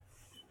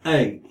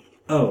Hey,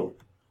 oh,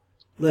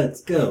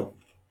 let's go.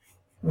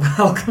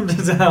 Welcome to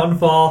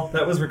Downfall.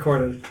 That was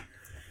recorded.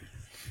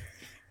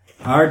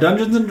 Our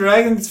Dungeons and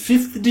Dragons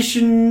 5th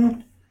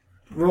edition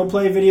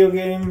roleplay video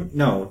game.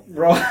 No.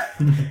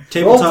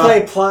 Tabletop.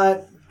 Roleplay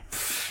plot.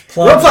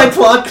 Roleplay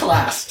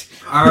podcast.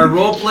 Our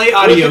roleplay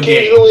audio With game.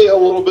 occasionally a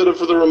little bit of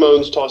the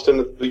Ramones tossed in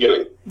at the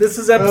beginning. This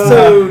is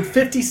episode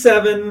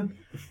 57,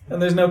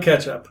 and there's no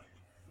catch-up.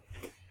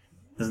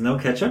 There's no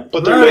ketchup?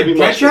 But there may be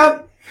mustard.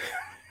 Ketchup?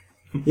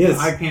 Yes.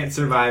 I can't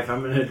survive.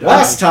 I'm gonna die.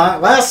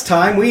 Last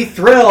time we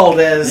thrilled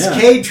as Yeah.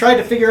 Cade tried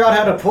to figure out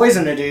how to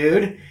poison a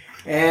dude,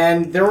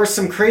 and there were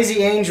some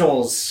crazy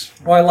angels.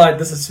 Oh, I lied.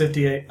 This is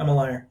 58. I'm a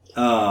liar.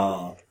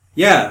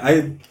 Yeah,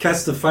 I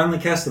finally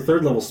cast the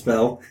 3rd level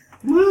spell.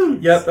 Woo.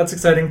 Yep, that's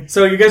exciting.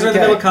 So you guys are in the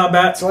Okay. middle of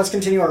combat. So let's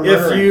continue our If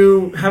murdering.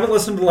 you haven't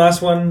listened to the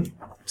last one,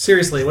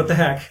 seriously, what the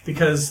heck?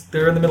 Because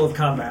they're in the middle of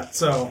combat.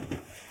 So,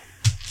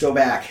 Go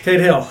back.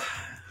 Cade Hill.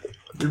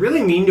 You're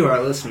really mean to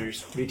our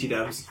listeners, BT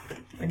Dubs.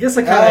 I guess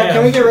I kind of am.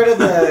 Can we get rid of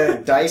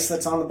the dice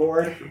that's on the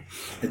board?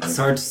 It's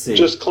hard to see.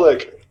 Just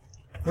click.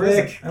 Where is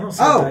it? Click. I don't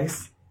see Oh. the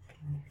dice.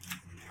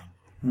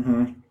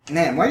 Mm-hmm.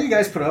 Man, why do you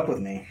guys put up with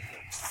me?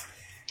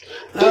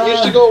 They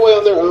used to go away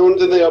on their own,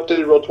 then they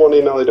updated Roll20,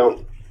 and now they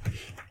don't.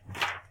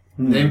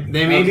 They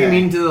may be Okay.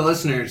 mean to the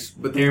listeners,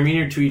 but they're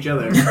meaner to each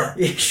other.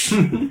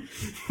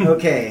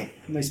 Okay,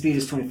 my speed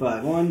is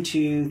 25. 1,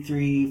 2,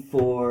 3,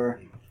 4,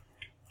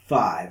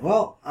 5.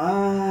 Well,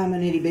 I'm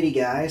an itty bitty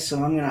guy, so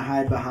I'm going to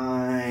hide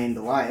behind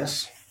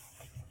Elias.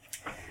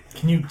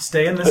 Can you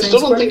stay in the I same still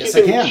don't square? think Yes,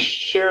 you I can can.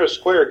 share a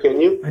square, can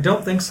you? I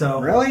don't think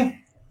so. Really?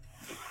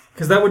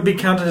 Because that would be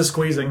counted as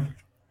squeezing.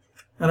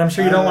 And I'm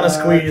sure you don't want to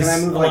squeeze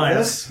Can I move like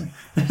Elias.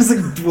 this? There's a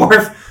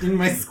dwarf in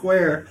my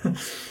square.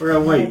 Or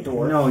wait,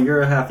 Dwarf. no,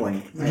 you're a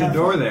halfling. There's a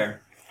door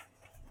there.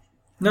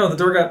 No, the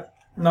door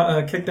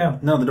got kicked down.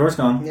 No, the door's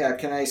gone. Yeah,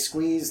 can I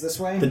squeeze this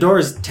way? The door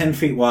is 10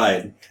 feet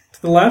wide,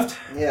 To the left?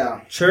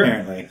 Yeah, Sure.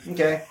 apparently.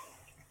 okay.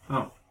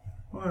 Oh.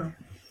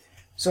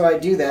 So I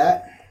do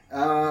that.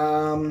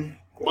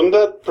 Wouldn't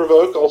that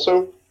provoke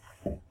also?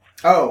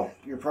 Oh,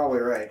 you're probably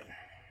right.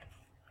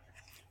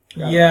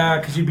 Yeah,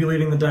 because you'd be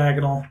leaving the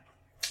diagonal.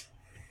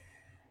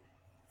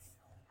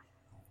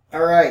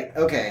 All right,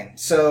 okay.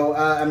 So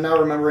I'm now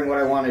remembering what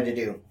I wanted to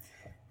do.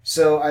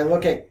 So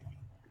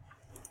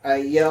I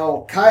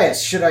yell,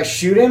 Caius, should I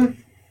shoot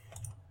him?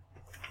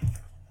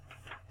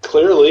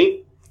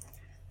 Clearly.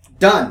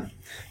 Done.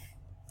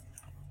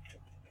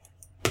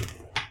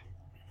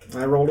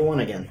 I rolled a 1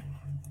 again.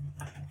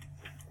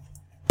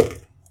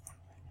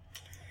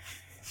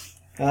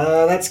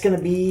 That's going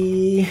to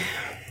be...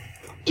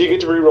 Do you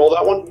get to re-roll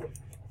that one?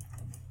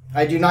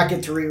 I do not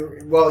get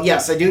to Well,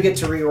 yes, I do get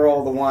to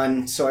re-roll the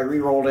 1, so I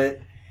re-rolled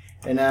it.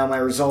 And now my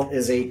result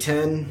is a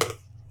 10,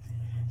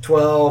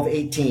 12,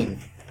 18.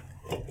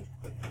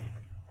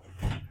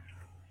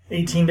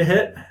 18 to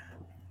hit.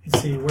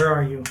 Let's see, where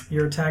are you?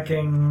 You're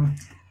attacking...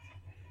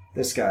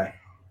 This guy.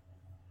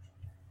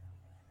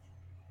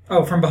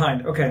 Oh, from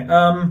behind. Okay.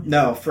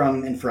 No,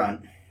 from in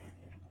front.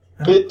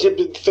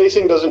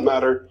 Facing doesn't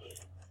matter.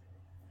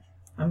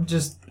 I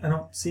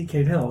don't see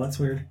Cade Hill. That's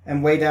weird.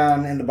 And way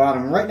down in the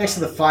bottom, right next to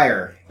the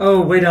fire.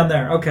 Oh, way down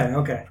there. Okay.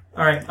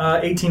 All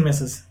right, 18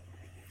 misses.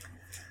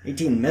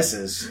 18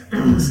 misses.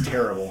 It's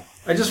terrible.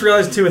 I just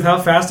realized, too, with how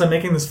fast I'm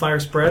making this fire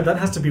spread, that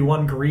has to be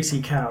one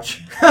greasy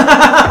couch.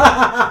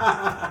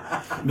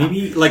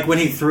 Maybe, like, when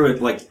he threw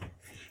it, like,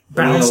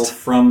 Bounced. oil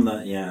from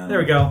the... Yeah. There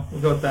we go. We'll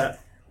go with that.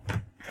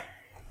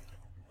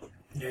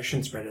 Yeah, I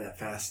shouldn't spread it that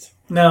fast.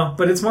 No,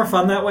 but it's more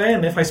fun that way,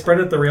 and if I spread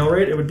it at the rail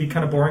rate, it would be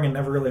kind of boring and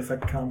never really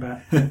affect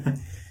combat.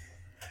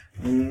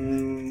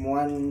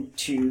 1,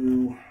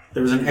 2...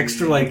 There was an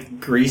extra, like,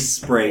 grease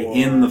spray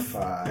in the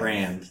 5.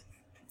 brand.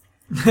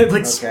 It,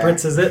 like,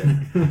 spritzes it.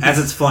 As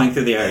it's flying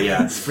through the air,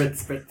 yeah.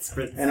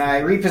 Spritz. And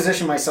I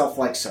reposition myself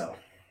like so.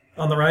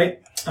 On the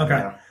right? Okay.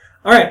 Yeah.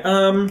 All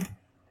right,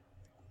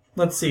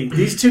 let's see.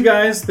 These two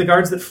guys, the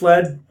guards that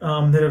fled,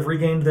 that have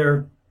regained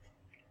their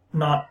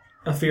not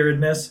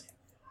afearedness.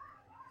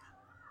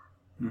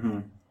 Mm-hmm.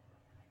 I'm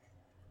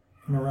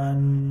gonna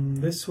run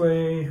this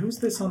way. Who's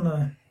this on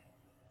the...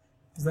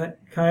 Is that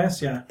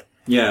Caius? Yeah.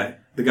 Yeah,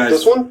 the guy's...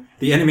 This one?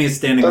 The enemy is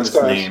standing That's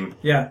on his Caius. name.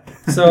 Yeah.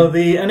 So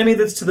the enemy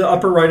that's to the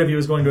upper right of you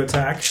is going to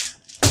attack.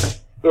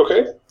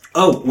 Okay.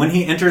 Oh, when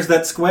he enters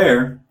that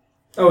square...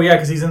 Oh, yeah,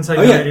 because he's inside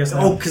Oh, your yeah. radius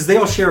now. Oh, because they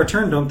all share a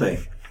turn, don't they?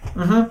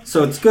 Mm-hmm.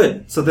 So it's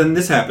good. So then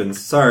this happens.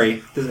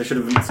 Sorry, I should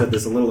have said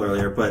this a little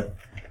earlier, but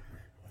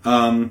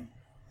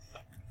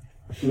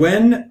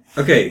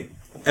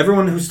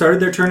everyone who started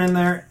their turn in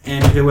there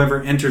and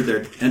whoever entered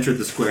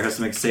the square has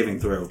to make a saving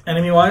throw.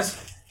 Enemy-wise?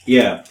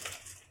 Yeah,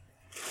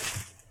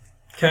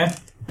 Okay.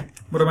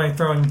 What am I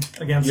throwing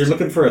against? you're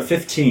looking for a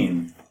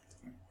 15.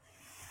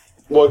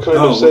 What kind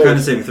of Oh, save? what kind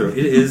of saving throw? It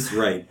is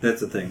right. That's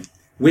the thing.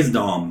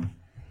 Wisdom.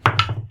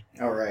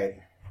 All right.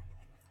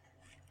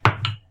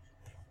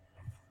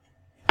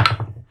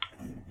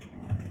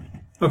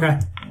 Okay.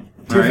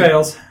 Two All right.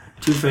 fails.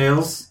 2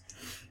 fails.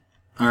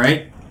 All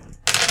right.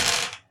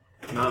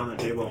 Not on the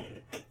table.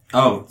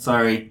 Oh,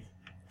 sorry.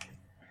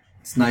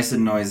 It's nice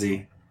and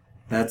noisy.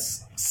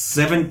 That's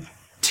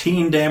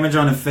 17 damage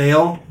on a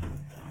fail.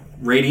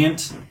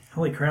 Radiant.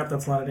 Holy crap,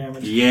 that's a lot of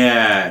damage.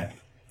 Yeah.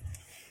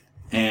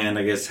 And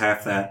I guess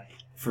half that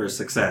for a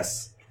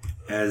success.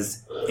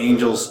 As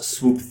angels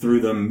swoop through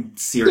them,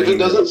 searing If it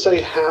doesn't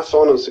say half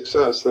on a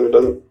success, then it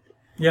doesn't.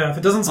 Yeah, if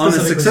it doesn't On a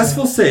specifically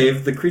successful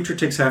save, the creature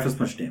takes half as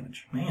much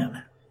damage.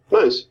 Man.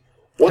 Nice.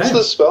 What's Okay.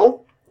 the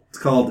spell? It's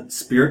called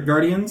Spirit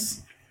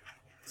Guardians.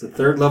 It's a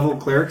 3rd level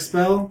cleric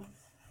spell.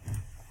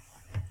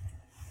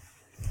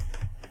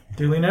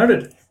 Duly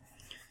noted.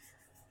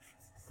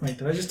 Wait,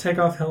 did I just take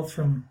off health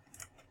from...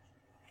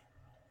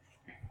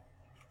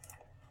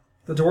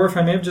 The dwarf,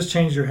 I may have just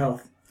changed your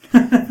health.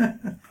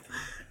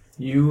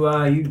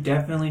 You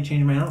definitely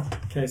changed my health.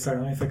 Okay, sorry,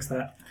 let me fix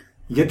that.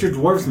 You get your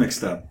dwarves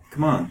mixed up.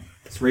 Come on.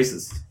 It's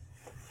racist.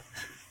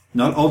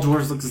 Not all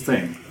dwarves look the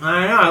same.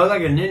 I know, I look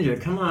like a ninja.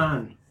 Come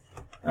on.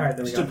 Alright,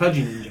 there we Just a go.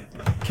 pudgy ninja.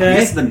 I Okay.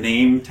 guess the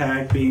name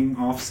tag being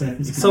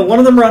offset. So one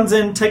of them runs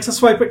in, takes a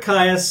swipe at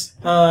Caius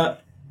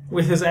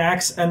with his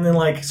axe, and then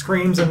like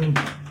screams in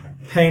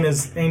pain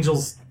as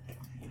angels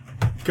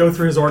go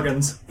through his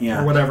organs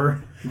Yeah. or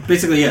whatever.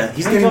 Basically, yeah.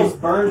 He's Angels getting...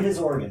 burn his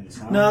organs.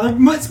 Huh?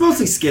 No, it's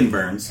mostly skin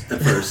burns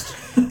at first.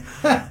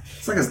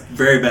 It's like a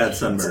very bad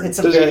sunburn. It's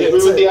a Does he very, hit me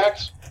it's with a- the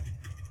axe?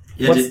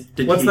 Yeah, What's he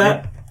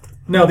that? hit?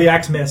 No, the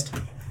axe missed.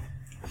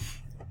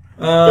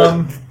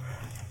 The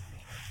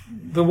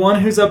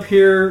one who's up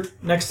here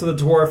next to the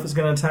dwarf is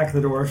going to attack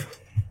the dwarf.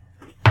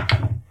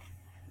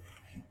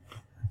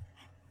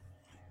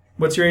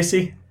 What's your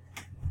AC?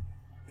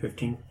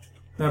 15.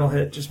 That'll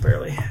hit just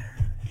barely.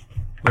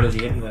 What does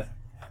he hit me with?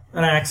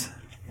 An axe.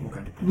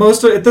 Okay.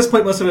 At this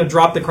point, most of them have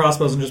dropped the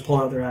crossbows and just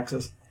pulled out their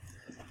axes.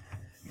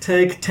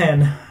 Take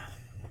 10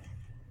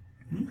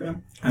 Okay.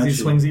 as he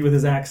swings at you with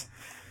his axe.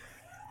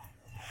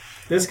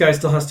 This guy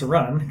still has to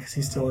run because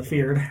he's still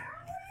afeared.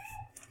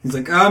 He's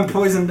like, I'm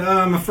poisoned.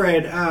 I'm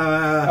afraid.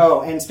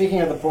 Oh, and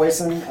speaking of the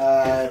poison,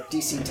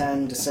 DC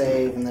 10 to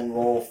save, and then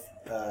roll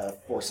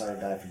 4-sided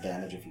die for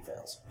damage if he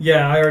fails.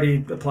 Yeah, I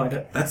already applied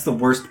it. That's the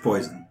worst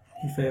poison.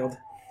 He failed.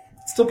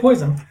 It's still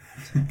poison.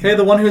 Okay,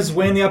 the one who's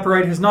way in the upper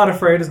right who's not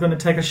afraid is going to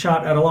take a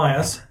shot at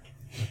Elias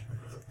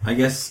I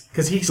guess.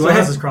 because he Do still I has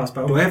have- his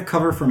crossbow. Do I have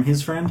cover from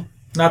his friend?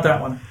 Not that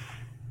one.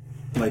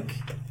 Like,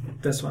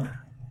 This one.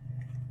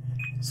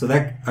 so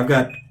that I've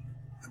got. Doesn't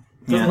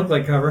Yeah, look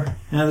like cover.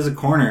 yeah. There's a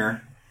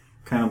corner,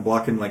 kind of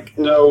blocking. Like,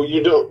 No,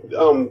 you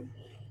don't.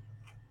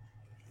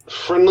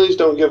 Friendlies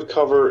don't give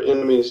cover,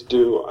 enemies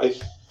do, I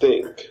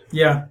think.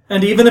 Yeah,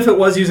 and even if it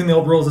was using the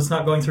old rules, it's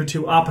not going through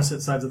two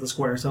opposite sides of the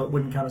square, so it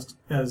wouldn't count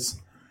as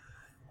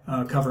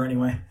cover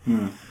anyway.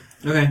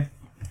 okay.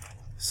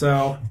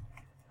 So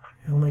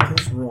he'll make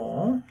his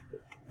roll.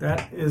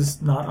 That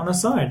is not on a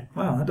side.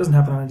 Wow, that doesn't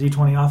happen on a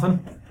D20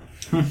 often.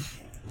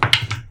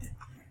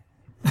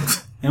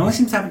 It only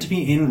seems to happen to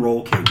me in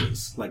roll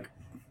cages. Like,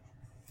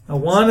 A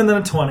 1 and then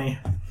a 20.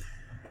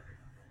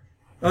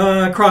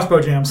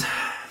 Crossbow jams.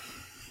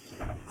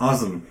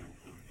 awesome.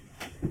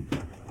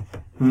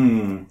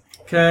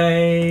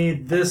 Okay,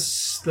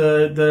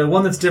 the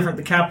one that's different,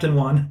 the captain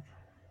one.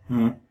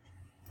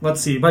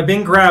 Let's see. By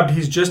being grabbed,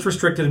 he's just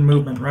restricted in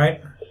movement,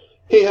 right?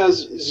 He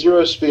has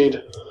 0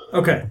 speed.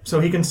 Okay, so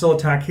he can still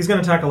attack. He's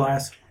going to attack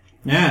Elias.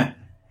 Yeah.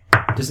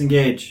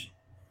 Disengage.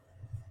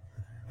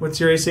 What's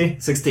your AC?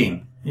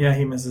 16. Yeah,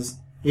 he misses.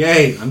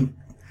 Yay!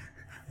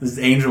 This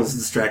angel's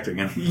distracting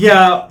him.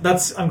 Yeah,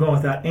 I'm going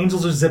with that.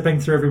 Angels are zipping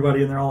through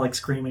everybody, and they're all like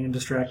screaming and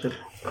distracted.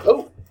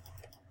 Oh,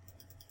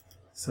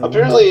 So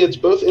apparently it's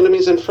both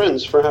enemies and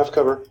friends for half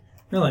cover.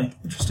 really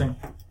interesting.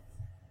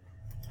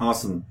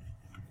 Awesome.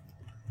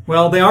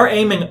 Well, they are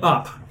aiming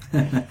up.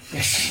 I'm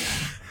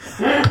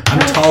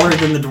taller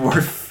than the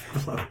dwarf.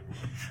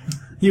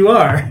 You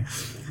are.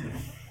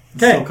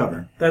 Still Okay,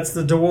 cover. that's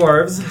the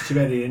dwarves. Too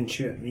bad he didn't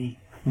shoot at me.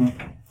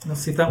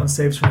 Let's see if that one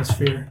saves from his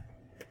fear.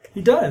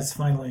 He does,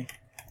 finally.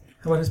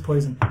 How about his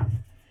poison?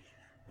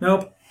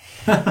 Nope.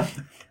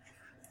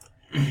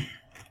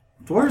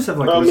 Dwarves have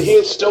like. He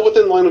is still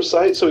within line of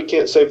sight, so he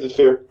can't save the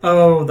fear.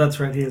 Oh, that's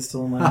right. He is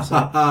still in line of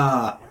sight.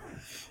 Ah.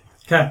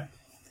 Okay.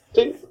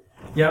 See?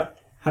 Yep.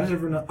 How did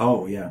everyone know?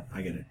 Oh, yeah,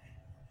 I get it.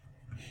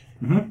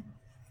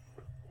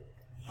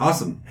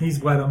 Awesome. He's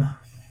wet him.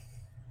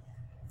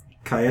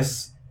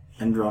 Caius,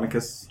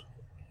 Andronicus.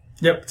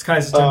 Yep, it's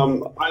Kai's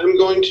turn. I'm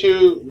going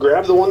to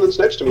grab the one that's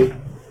next to me.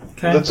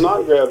 Okay. That's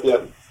not grabbed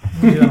yet.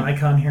 Do an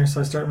icon here so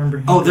I start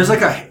remembering. Oh, there's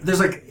like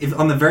if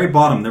on the very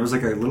bottom there was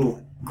like a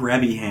little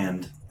grabby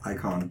hand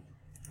icon.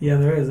 Yeah,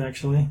 there is,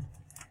 actually.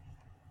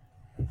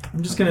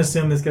 I'm just going to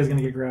assume this guy's going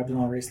to get grabbed and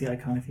I'll erase the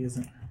icon if he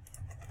isn't.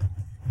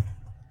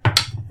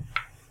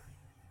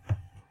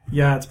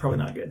 Yeah, it's probably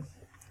not good.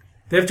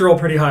 They have to roll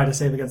pretty high to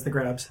save against the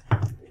grabs.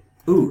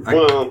 Ooh,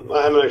 Well,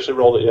 I haven't actually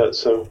rolled it yet,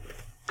 so...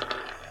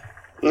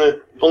 Nah,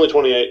 only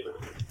 28.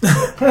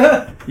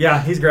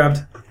 Yeah, he's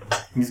grabbed.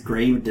 he's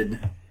graded.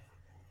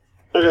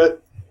 Okay.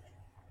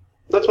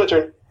 That's my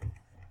turn.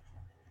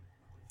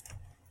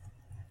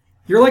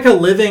 You're like a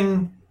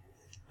living,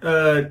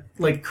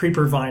 like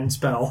creeper vine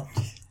spell.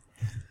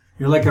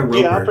 You're like a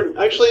roper.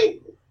 Yeah,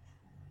 actually...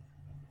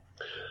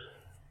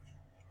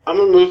 I'm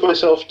going to move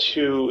myself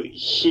to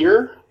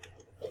here,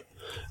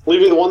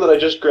 leaving the one that I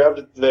just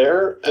grabbed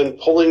there, and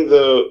pulling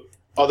the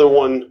other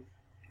one,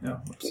 No.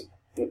 Oops.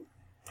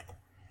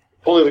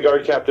 pulling the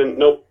guard captain,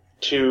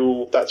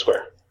 to that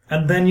square.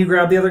 And then you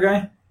grab the other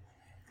guy?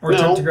 Or No.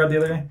 attempt to grab the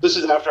other guy? This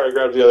is after I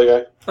grabbed the other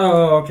guy.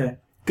 Oh, okay.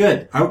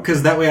 Good,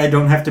 because that way I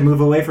don't have to move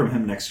away from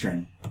him next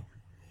turn.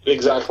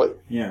 Exactly.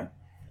 Yeah,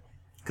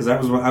 because I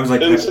was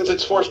like, And since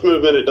it's forced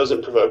movement, it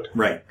doesn't provoke.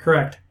 right.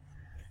 Correct.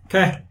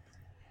 Okay.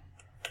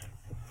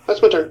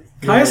 That's my turn.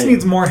 Caius Yay.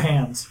 needs more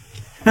hands.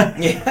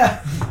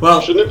 Yeah.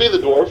 Well, Shouldn't it be the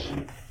dwarf?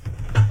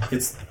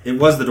 it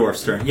was the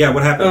dwarf's turn. Yeah,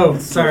 what happened? Oh,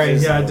 sorry.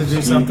 Yeah, I did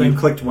do something. You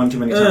clicked one too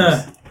many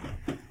times.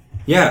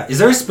 Yeah, is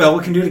there a spell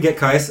we can do to get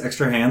Caius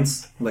extra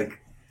hands? Like,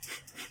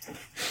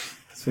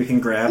 so we can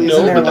grab? No,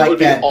 Isn't there but that like would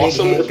be that big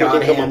awesome hand if we can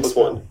god come up hand with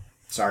spell? one.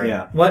 Sorry.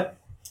 Yeah. What?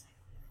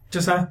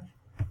 Just huh?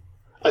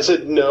 I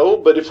said no,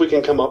 but if we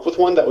can come up with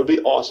one, that would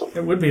be awesome.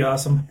 It would be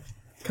awesome.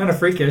 Kind of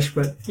freakish,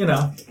 but, you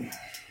know.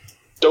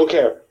 Don't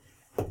care.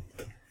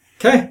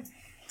 Okay.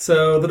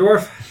 So, the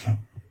dwarf.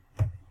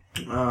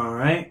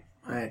 Alright.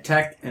 I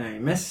attack and I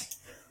miss.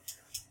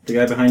 The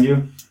guy behind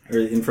you? Or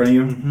in front of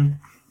you? Mm-hmm.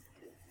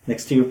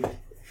 Next to you?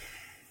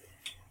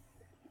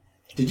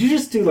 Did you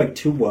just do like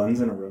 2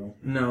 1s in a row?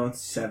 No, it's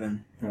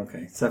 7.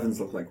 Okay, 7s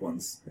look like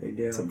 1s They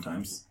do.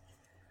 sometimes.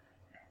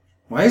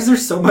 Why is there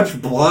so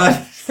much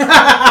blood?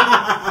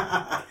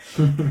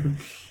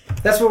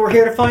 That's what we're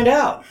here to find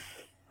out.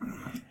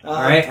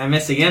 Alright, I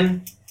miss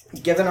again.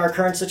 Given our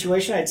current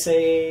situation, I'd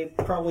say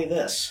probably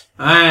this.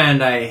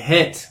 And I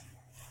hit.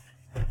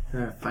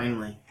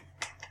 Finally.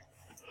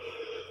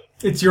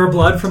 It's your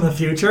blood from the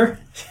future?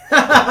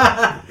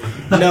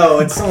 No,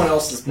 it's someone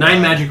else's.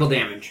 9 magical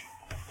damage.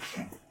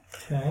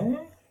 Okay.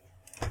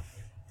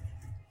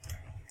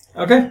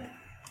 Okay.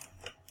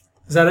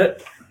 Is that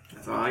it?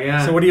 That's all I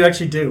got. So, what do you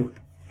actually do?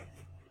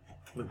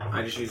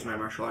 I just use my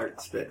martial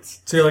arts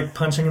bits. So, you're like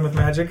punching him with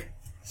magic?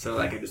 So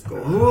like I just go,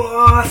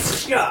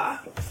 "Whoa-sha!"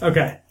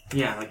 Okay.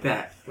 Yeah, like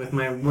that. With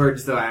my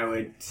words, though, I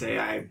would say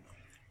I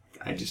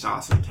just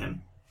awesomed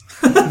him.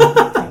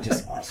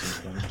 Just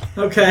awesome.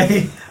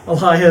 Okay.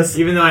 Elias.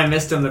 Even though I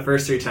missed him the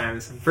first 3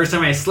 times. First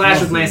time I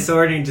slashed with my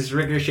sword and he just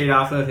ricocheted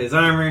off of his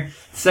armor.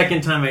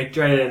 Second time I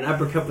tried an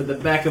uppercut with the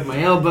back of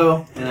my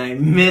elbow and I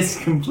missed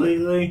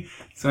completely.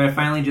 So I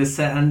finally just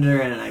sat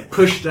under and I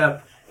pushed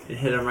up and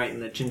hit him right in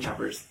the chin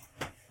choppers.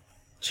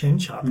 Chin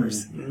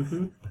choppers.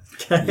 Mm-hmm.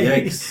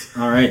 Okay. Yikes.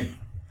 Alright.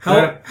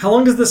 How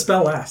long does this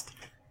spell last?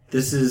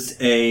 This is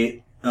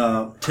a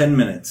 10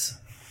 minutes.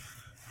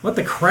 What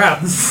the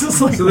crap? This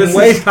is like So this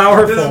way is-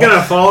 powerful. This is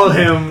gonna follow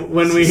him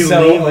when we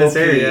So leave this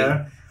OP.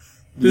 area.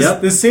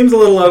 This seems a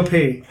little OP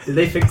Did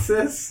they fix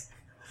this?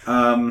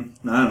 I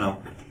don't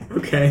know.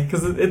 Okay.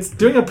 because it's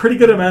doing a pretty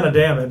good amount of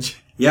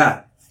damage.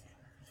 Yeah.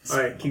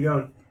 Alright, keep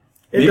going.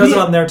 It Maybe does it it-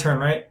 on their turn,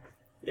 right?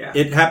 Yeah.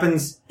 It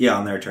happens,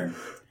 on their turn.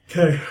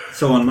 Okay.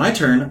 So on my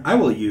turn, I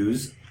will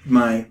use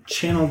my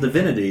Channel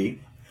Divinity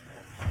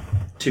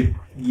to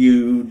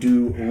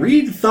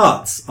read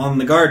thoughts on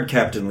the guard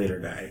captain leader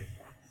guy.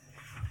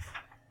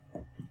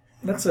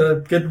 That's a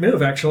good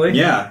move, actually.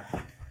 Yeah.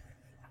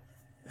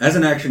 As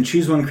an action,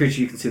 choose one creature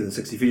you can see within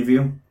 60 feet of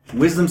you.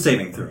 Wisdom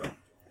saving throw.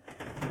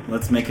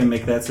 Let's make him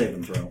make that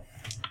saving throw.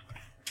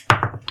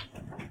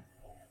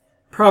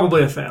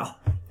 Probably a fail.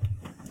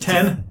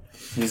 10.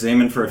 He's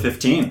aiming for a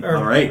 15. Or-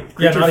 All right.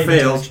 Yeah, Creature not even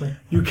fails. actually.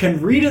 You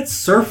can read its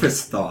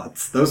surface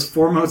thoughts, those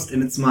foremost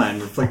in its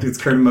mind, reflecting its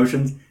current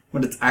emotions,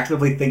 what it's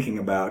actively thinking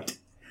about,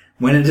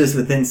 when it is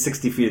within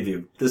 60 feet of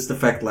you. This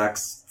effect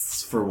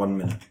lasts for 1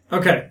 minute.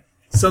 Okay.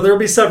 So there will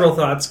be several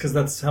thoughts, because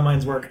that's how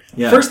minds work.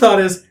 Yeah. First thought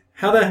is,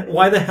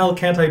 why the hell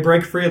can't I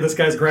break free of this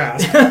guy's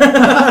grasp?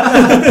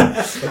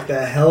 What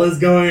the hell is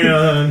going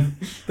on?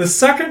 The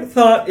second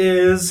thought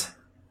is,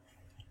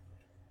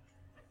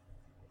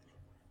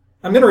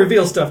 I'm going to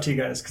reveal stuff to you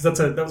guys, because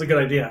that was a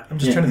good idea. I'm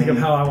just Yeah. trying to think of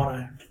how I want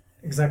to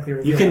exactly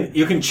reveal it.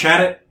 You can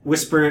chat it,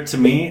 whisper it to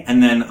me,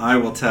 and then I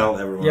will tell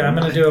everyone. Yeah, I'm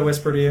going to do a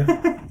whisper to you.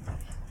 Let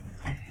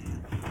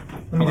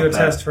me do a about that?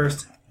 test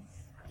first.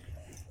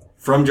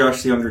 From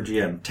Josh the Younger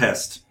GM.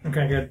 Test.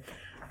 Okay, good.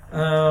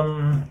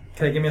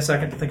 Okay, give me a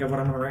second to think of what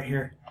I'm going to write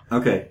here.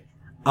 Okay.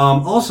 Do you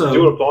want Also,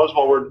 to pause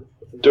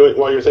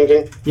while you're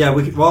thinking? yeah,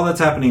 while that's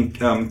happening,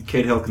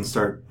 Cade Hill can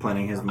start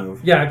planning his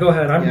move. Yeah, go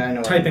ahead. I'm Yeah, I know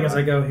what typing I'm as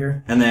I go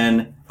here. And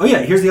then,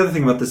 here's the other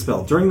thing about this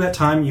spell. During that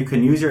time, you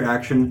can use your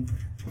action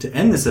to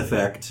end this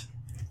effect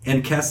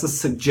and cast a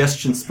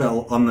suggestion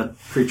spell on the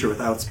creature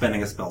without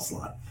spending a spell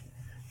slot.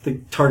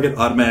 The target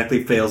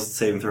automatically fails its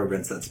saving throw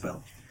against that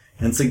spell.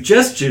 And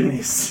suggestion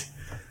is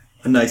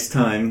a nice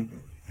time.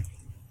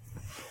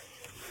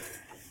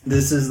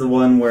 This is the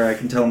one where I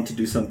can tell him to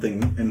do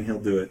something and he'll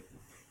do it.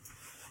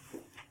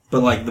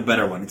 But like the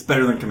better one. It's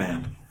better than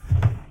command.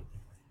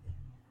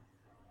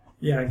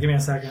 Yeah, give me a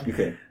second.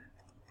 Okay.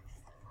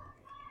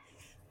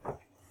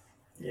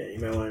 Yeah, you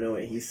might want to know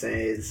what he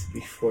says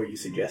before you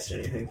suggest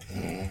anything.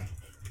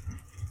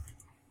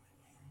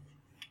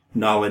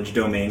 Knowledge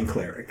domain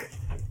cleric.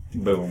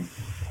 Boom.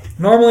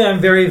 Normally I'm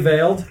very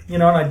veiled,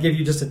 and I'd give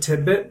you just a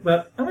tidbit,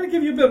 but I'm going to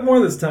give you a bit more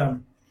this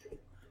time.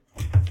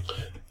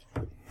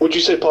 Would you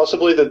say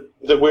possibly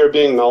that we're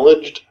being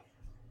knowledged?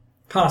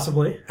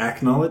 Possibly.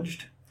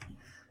 Acknowledged?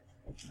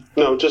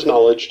 No, just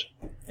knowledged.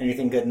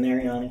 Anything good in there,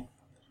 Yanni?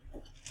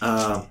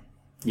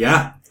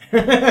 Yeah.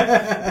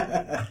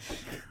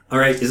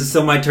 Alright, is it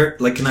still my turn?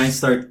 Like, can I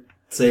start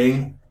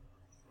saying,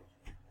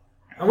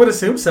 I would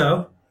assume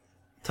so.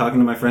 talking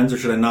to my friends, or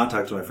should I not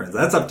talk to my friends?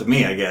 That's up to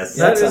me, I guess.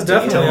 That That's is up to you.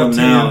 definitely Tell up them to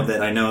now you.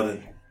 that I know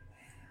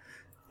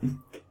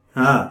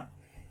that...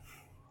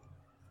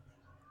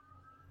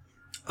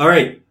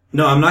 Alright.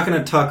 No, I'm not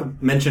going to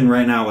mention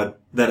right now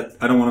that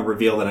I don't want to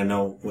reveal that I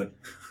know what...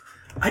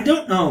 I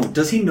don't know.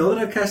 Does he know that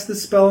I've cast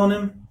this spell on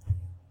him?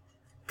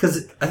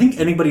 Because I think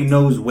anybody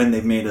knows when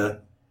they've made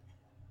a...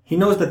 He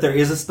knows that there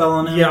is a spell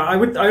on him? Yeah, I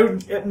would.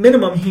 At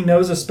minimum, he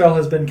knows a spell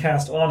has been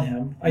cast on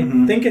him. I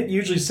think it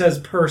usually says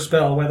per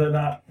spell whether or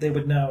not they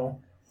would know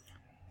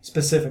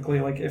specifically,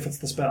 like if it's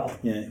the spell.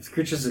 Yeah, if the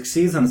creature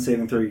succeeds on a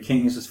saving throw, you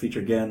can't use this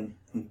feature again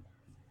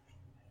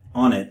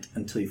on it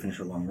until you finish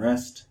a long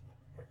rest.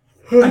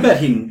 I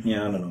bet he...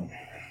 Yeah, I don't know.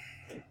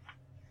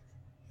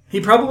 He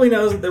probably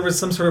knows that there was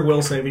some sort of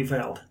will save he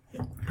failed.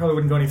 Probably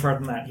wouldn't go any farther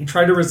than that. He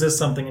tried to resist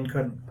something and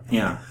couldn't.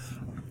 Yeah.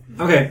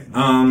 Okay,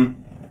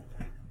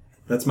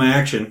 that's my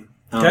action.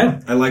 Okay.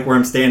 I like where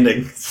I'm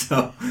standing,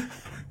 so...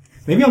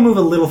 Maybe I'll move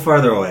a little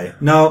farther away.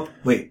 No,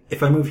 wait.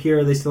 If I move here,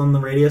 are they still in the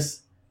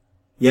radius?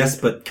 Yes,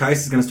 but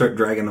Kais is going to start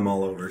dragging them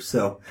all over,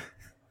 so...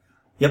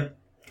 Yep.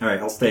 Alright,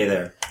 I'll stay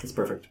there. That's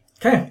perfect.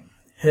 Okay.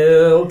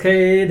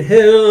 Hillcade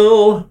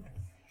Hill.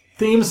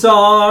 Theme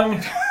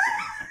song.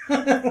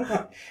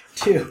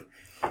 2,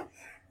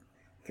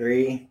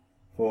 3,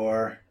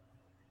 4.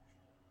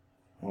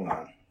 Hold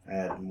on. I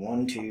had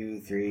 1,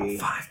 2, 3,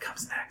 5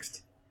 comes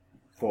next.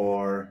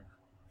 4,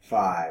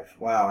 5.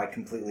 Wow, I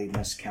completely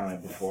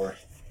miscounted before.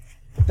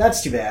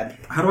 That's too bad.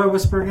 How do I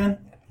whisper again?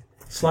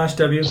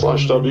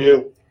 /W.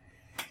 /W.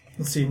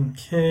 Let's see.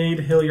 Cade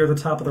Hill, you're the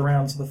top of the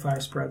round, so the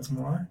fire spreads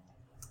more.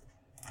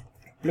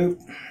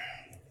 Bloop.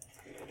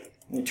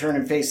 You turn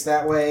and face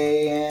that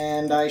way,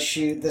 and I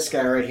shoot this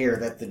guy right here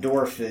that the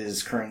dwarf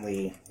is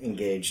currently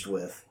engaged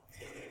with.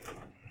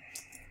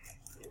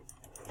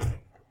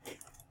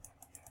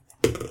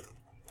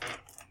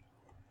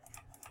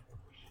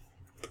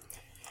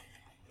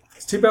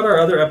 It's too bad our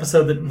other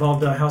episode that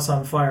involved a house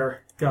on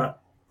fire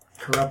got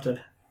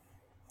corrupted.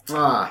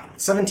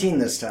 17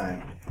 this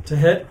time. To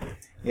hit,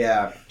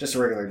 Yeah, just a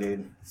regular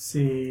dude.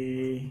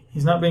 see,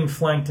 he's not being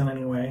flanked in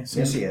any way. So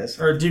Yes, he is.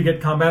 Or do you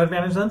get combat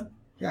advantage then?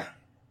 Yeah.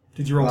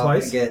 Did you roll Well,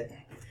 twice? I get.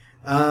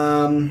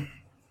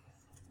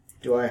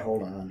 Do I?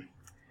 Hold on.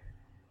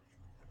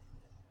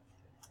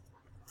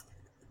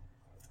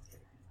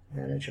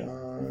 Advantage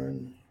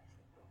on.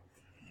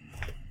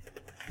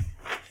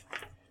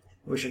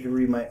 Wish I could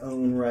read my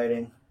own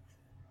writing.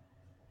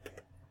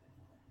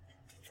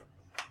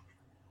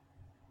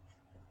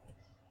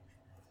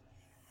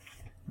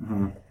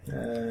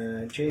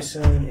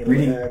 Jason,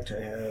 Reading. impact.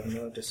 I have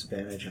no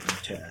disadvantage on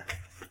attack.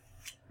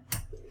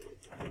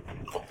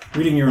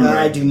 Reading your own I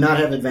writing. do not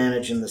have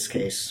advantage in this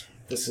case.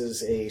 This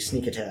is a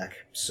sneak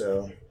attack,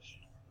 so.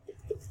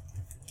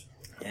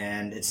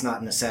 And it's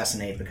not an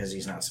assassinate because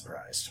he's not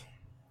surprised.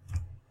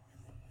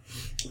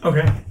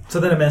 Okay, so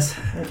then a miss.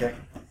 Okay.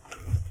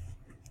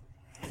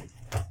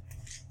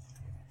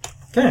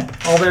 Okay,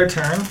 all their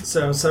turn,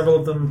 so several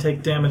of them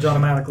take damage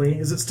automatically.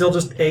 Is it still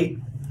just 8?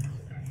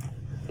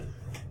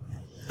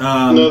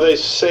 No, they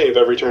save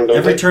every turn, don't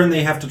Every they? turn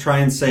they have to try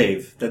and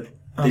save. That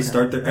they Okay.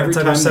 start their every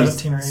That's either time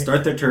 17 or 8. they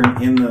start their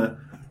turn in the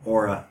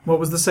aura. What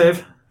was the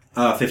save?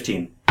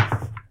 15.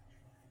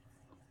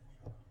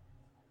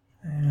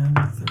 And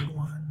the third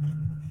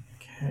one.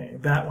 Okay,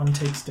 that one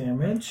takes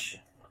damage.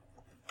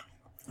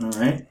 All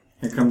right,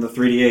 here come the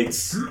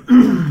 3d8s.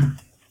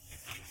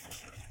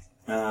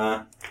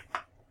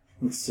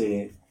 Let's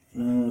see,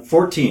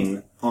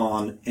 14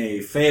 on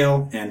a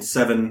fail and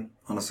 7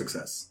 on a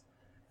success.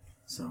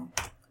 So,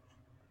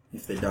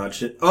 if they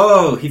dodged it,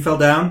 oh, he fell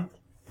down.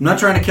 I'm not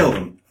trying to kill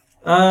him.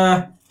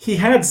 He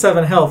had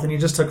 7 health and he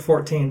just took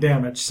 14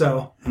 damage,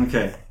 so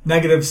Okay,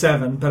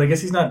 -7. But I guess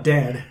he's not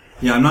dead.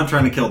 yeah, I'm not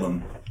trying to kill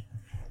them.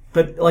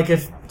 But like,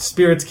 if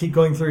spirits keep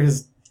going through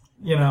his,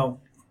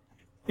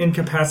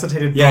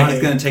 incapacitated Yeah, body,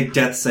 he's gonna take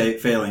death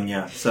failing.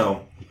 Yeah,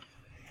 so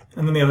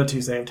and then the other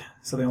 2 saved,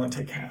 so they only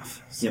take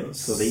half. yep.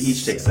 So they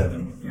each take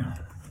 7. Yeah.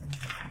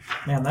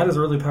 Man, that is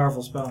a really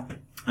powerful spell.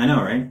 I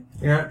know, right?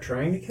 You're not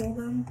trying to kill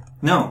them?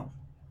 No,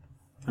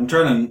 I'm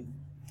trying to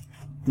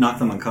knock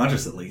them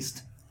unconscious at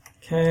least.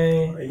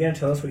 Okay. Are you going to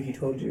tell us what he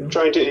told you?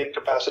 Trying to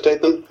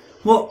incapacitate them.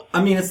 Well,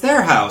 I mean, it's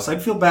their house.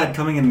 I'd feel bad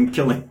coming in and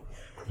killing.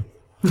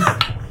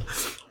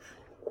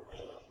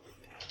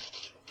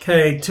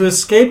 Okay, to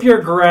escape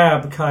your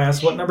grab,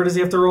 Caius, what number does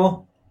he have to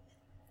roll?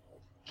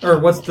 Or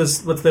what's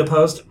the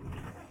opposed?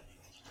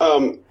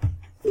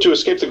 To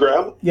escape the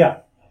grab, Yeah.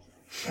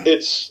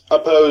 it's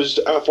opposed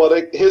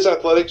his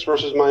athletics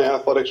versus my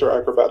athletics or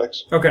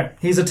acrobatics. Okay,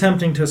 he's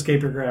attempting to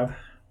escape your grab.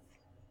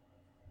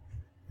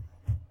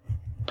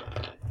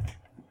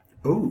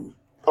 Ooh.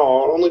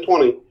 Oh, only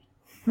 20.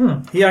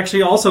 He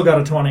actually also got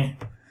a 20.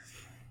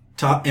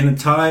 In a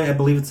tie, I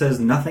believe it says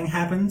nothing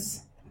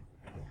happens.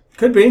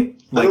 Could be.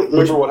 I don't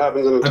remember what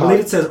happens in a tie. I believe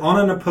it says on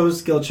an opposed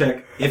skill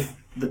check, if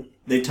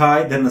they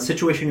tie, then the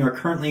situation you are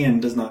currently in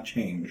does not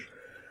change.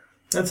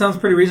 That sounds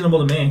pretty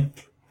reasonable to me.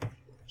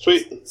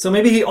 Sweet. So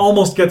maybe he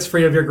almost gets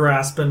free of your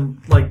grasp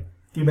and, like,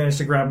 you manage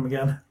to grab him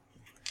again.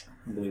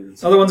 I believe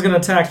it's... Other one's going to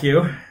attack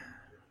you.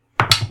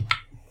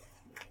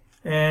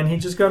 And he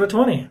just got a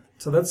 20.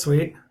 So that's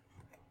sweet.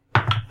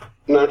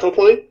 Natural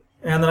 20?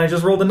 And then I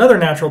just rolled another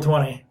natural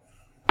 20.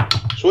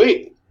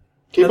 Sweet.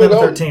 Keep And it then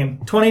going.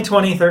 13. 20,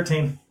 20,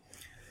 13.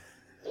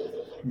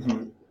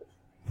 Mm-hmm.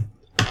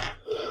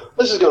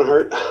 This is going to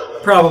hurt.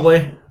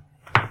 Probably.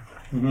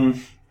 Mm-hmm.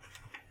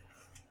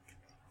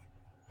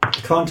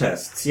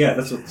 Contests. Yeah,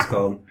 that's what it's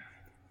called.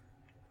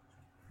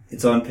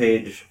 It's on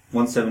page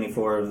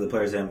 174 of the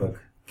Player's Handbook.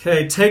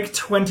 Okay, take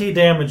 20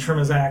 damage from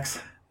his axe.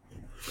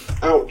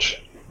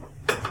 Ouch.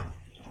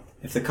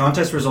 If the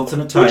contest results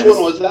in a tie... Which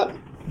one was that?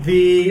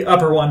 The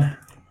upper one.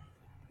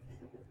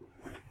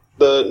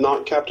 The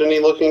not captain-y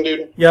looking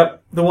dude?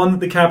 Yep, the one that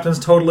the captain's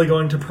totally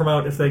going to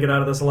promote if they get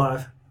out of this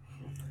alive.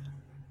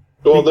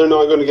 Well, they're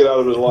not going to get out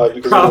of it alive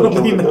because I'm gonna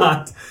Probably kill them.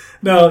 not.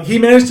 No, he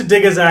managed to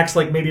dig his axe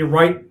like maybe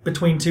right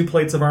between two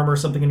plates of armor or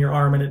something in your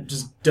arm, and it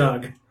just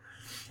dug.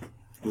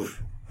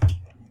 Oof.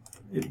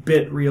 It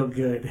bit real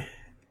good.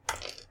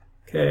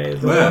 Okay,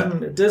 the Where?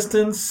 one at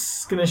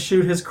distance is going to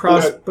shoot his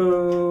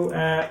crossbow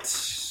at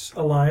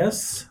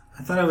Elias.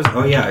 I thought I was...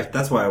 Oh, yeah,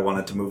 that's why I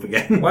wanted to move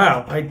again.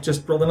 Wow, I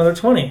just rolled another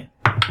 20.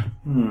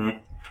 Hmm.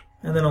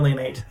 And then only an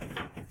 8.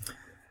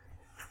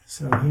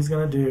 So he's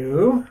going to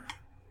do...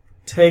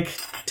 Take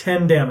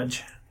 10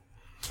 damage.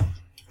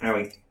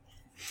 Owie.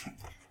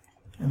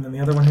 And then the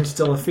other one who's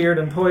still afeared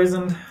and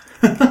poisoned.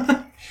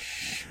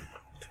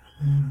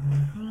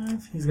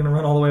 He's going to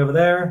run all the way over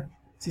there.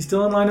 Is he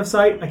still in line of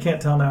sight? I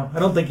can't tell now. I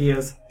don't think he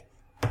is.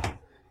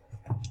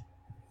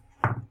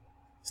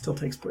 Still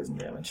takes poison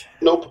damage.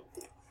 Nope.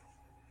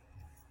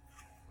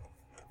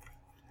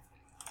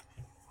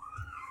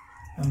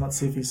 And let's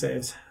see if he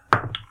saves.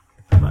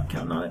 I'm not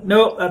counting on it.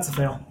 Nope, that's a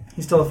fail.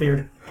 He's still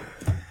afeared.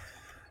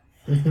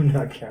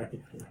 Not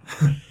counting.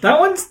 That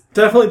one's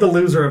definitely the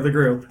loser of the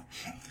group.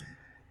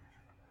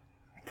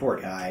 Poor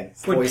guy.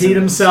 Like Poisoned Pete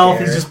and himself,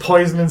 scared. he's just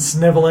poisoned and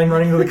sniveling,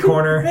 running to the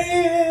corner.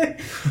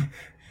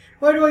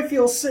 Why do I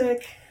feel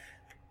sick?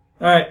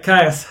 Alright,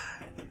 Caius.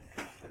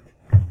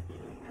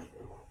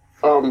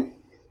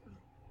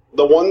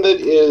 The one that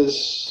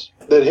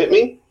hit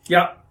me,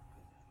 Yep.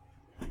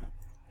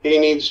 he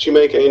needs to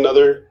make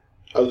another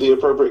of the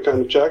appropriate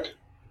kind of check.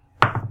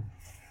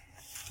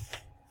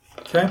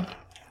 Okay.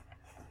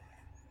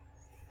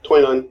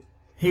 29.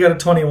 He got a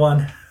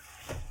 21.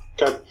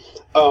 Okay.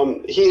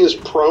 He is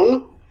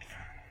prone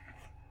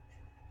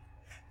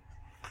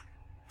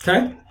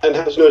Okay. and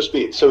has no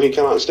speed, so he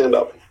cannot stand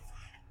up.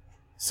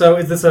 So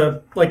is this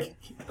a, like,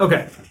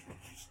 okay.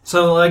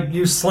 So, like,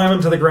 you slam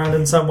him to the ground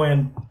in some way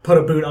and put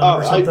a boot on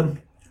him or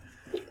something?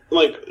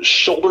 Like,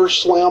 shoulder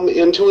slam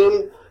into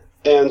him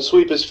and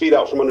sweep his feet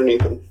out from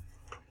underneath him.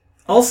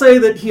 I'll say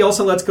that he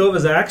also lets go of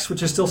his axe,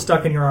 which is still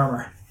stuck in your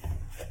armor.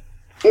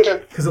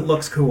 Okay. Because it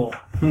looks cool.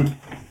 And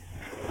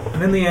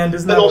in the end,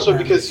 isn't that And also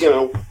what because,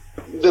 matters?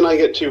 then I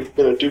get to,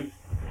 do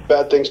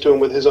bad things to him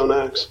with his own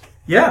axe.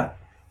 Yeah.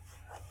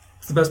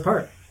 It's the best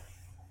part.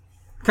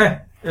 Okay.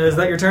 Is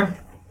that your turn?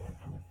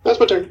 That's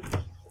my turn.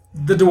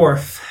 The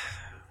dwarf.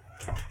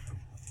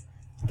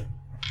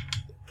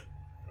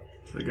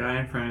 The guy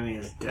in front of me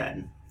is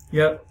dead.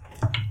 Yep.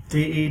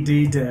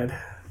 D-E-D, dead.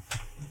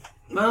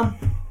 Well,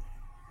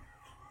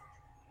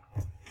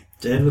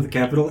 Dead with a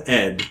capital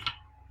Ed.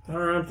 I'll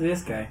run up to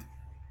this guy.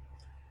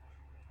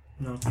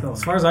 No, kill As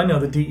him. far as I know,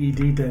 the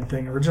D-E-D dead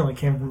thing originally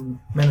came from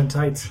Men in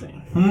Tights.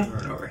 Run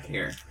over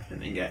here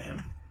and then get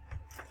him.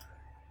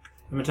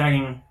 I'm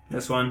attacking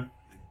this one.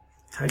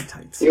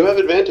 Tights. You have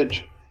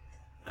advantage.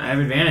 I have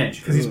advantage.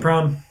 Because he's Ooh.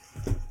 prone.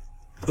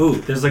 Ooh,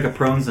 there's like a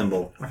prone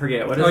symbol. I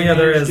forget. What does Oh, yeah,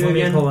 there advantage is. do Let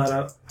me again? pull that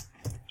up.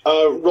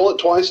 Roll it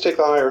twice, take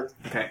the higher.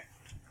 Okay.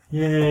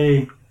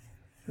 Yay.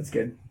 That's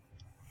good.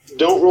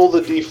 Don't roll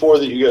the d4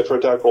 that you get for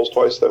attack rolls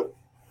twice, though.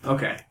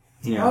 Okay.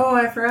 Yeah. Oh,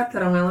 I forgot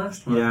that on my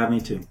last one. Yeah, me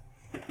too.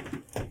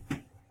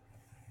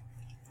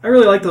 I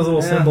really like those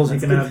little Yeah, symbols you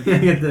that's can good.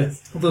 add. Get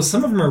this. Although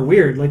some of them are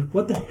weird. Like,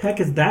 what the heck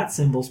is that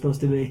symbol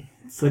supposed to be?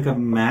 It's like a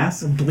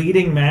mask. A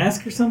bleeding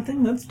mask or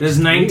something? That's Does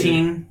weird.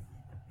 19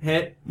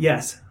 hit?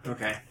 Yes.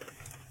 Okay.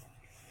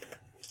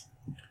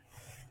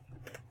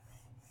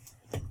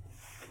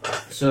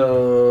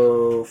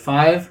 So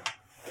 5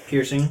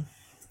 piercing.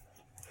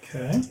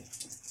 Okay.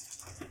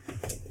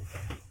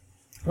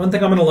 One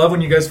thing I'm going to love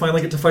when you guys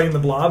finally get to fighting the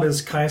blob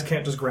is Caius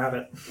can't just grab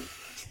it.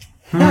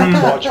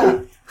 Watch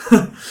me.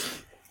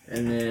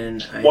 And then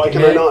Why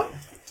can I not?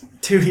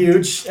 Too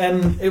huge,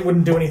 and it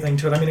wouldn't do anything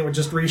to it. I mean, it would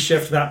just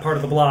reshift that part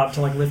of the blob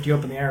to, like, lift you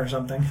up in the air or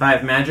something.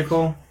 5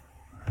 magical.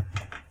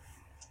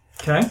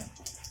 Okay.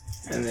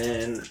 And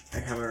then I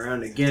come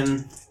around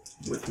again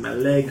with my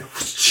leg.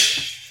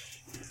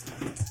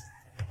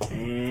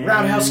 And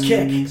Roundhouse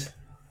kick.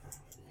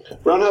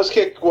 Roundhouse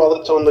kick while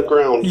it's on the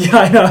ground. Yeah,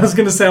 I know. I was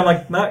gonna say I'm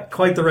like not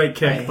quite the right I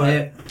kick, but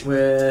hit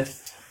with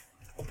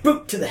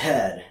Boot to the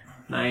head.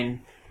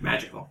 9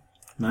 magical.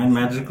 9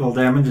 magical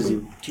damage as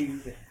you To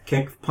the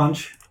kick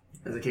punch.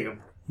 As I kick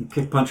him. You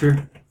kick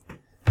puncher.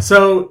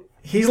 so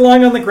he's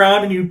lying on the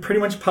ground and you pretty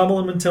much pummel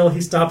him until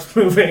he stops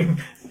moving.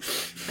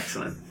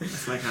 Excellent.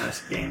 That's my kind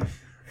of game.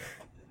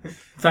 In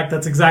fact,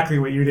 that's exactly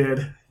what you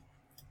did.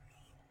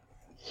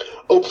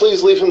 Oh,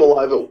 please leave him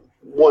alive at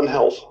 1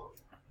 health.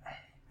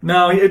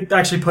 No, it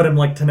actually put him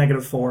like to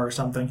 -4 or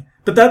something.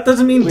 But that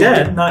doesn't mean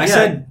dead. Not I yet.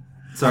 said,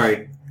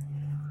 sorry.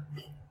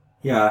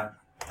 Yeah,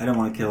 I don't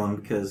want to kill him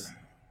because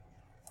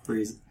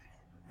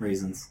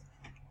reasons.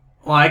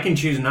 Well, I can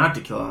choose not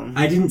to kill him.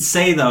 I didn't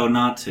say though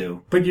not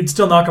to. But you'd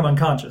still knock him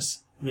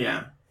unconscious.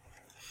 Yeah.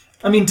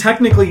 I mean,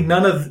 technically,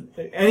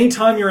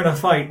 anytime you're in a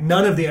fight,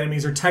 none of the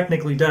enemies are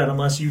technically dead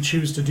unless you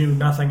choose to do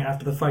nothing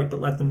after the fight but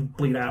let them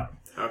bleed out.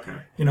 Okay.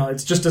 You know,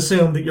 it's just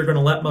assumed that you're going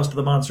to let most of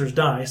the monsters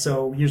die,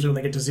 so usually when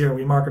they get to 0,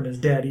 we mark them as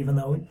dead, even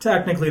though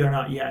technically they're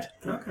not yet.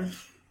 Okay.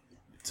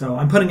 So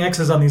I'm putting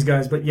X's on these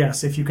guys, but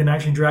yes, if you can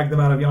actually drag them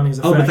out of Yanni's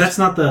effect. Oh, but that's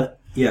not the...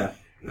 Yeah.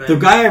 The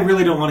guy I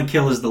really don't want to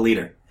kill is the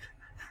leader.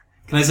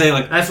 Can I say,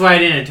 like... That's why I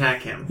didn't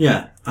attack him.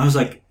 Yeah. I was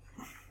like,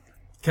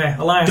 Okay,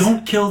 Alliance.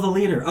 don't kill the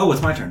leader. Oh,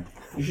 it's my turn.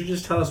 You should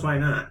just tell us why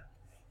not.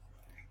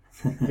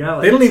 You gotta,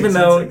 like, They don't even 6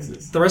 know... and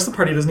 6s. The rest of the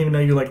party doesn't even know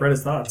you, like, read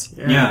his thoughts.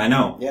 Yeah, I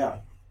know. Yeah.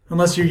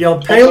 Unless you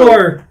yelled,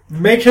 Paylor,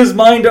 make his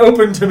mind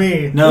open to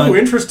me. No. Ooh,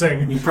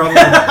 interesting. You probably...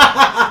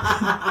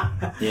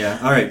 Yeah.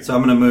 All right, so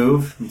I'm going to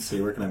move. Let's see,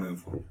 where can I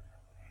move?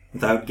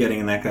 Without getting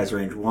in that guy's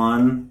range.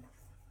 1,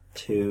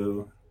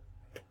 2,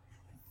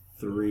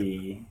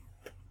 3...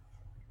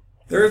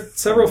 There are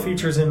several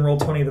features in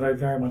Roll20 that I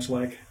very much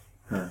like.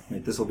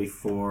 Wait, this will be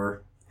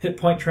 4. Hit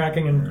point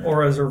tracking and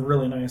auras are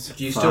really nice.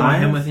 Do you still want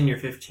 5? him within your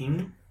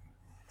 15?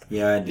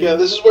 Yeah, I do. Yeah,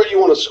 this is where you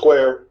want to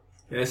square.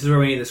 Yeah, this is where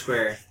we need the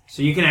square.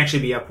 So you can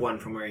actually be up 1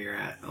 from where you're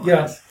at.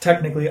 Yeah,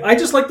 technically. I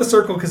just like the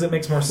circle because it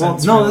makes more Well,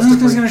 sense. no, this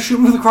guy's realistically. going to shoot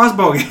me with a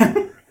crossbow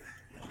again.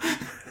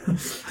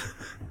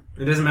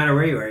 It doesn't matter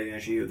where you are, you're going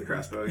to shoot you with the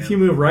crossbow again. If you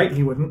move right,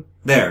 he wouldn't.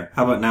 There.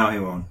 How about now he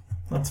won't?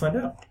 Let's find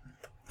out.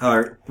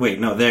 Or, wait,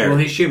 no, there. Will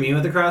he shoot me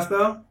with the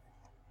crossbow?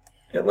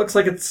 It looks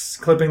like it's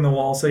clipping the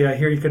wall, so yeah,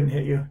 here he couldn't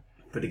hit you.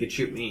 But he could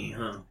shoot me,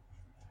 huh?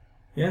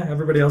 Yeah,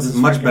 everybody else There's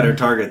is much freaking- better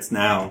targets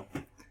now.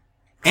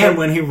 And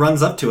when he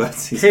runs up to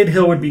us, he's... Cade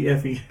Hill would be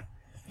iffy.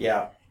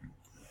 Yeah.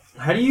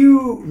 How do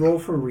you roll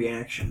for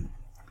reaction?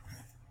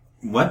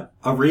 What?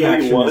 A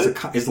reaction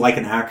What? is like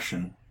an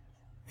action.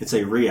 It's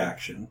a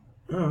reaction.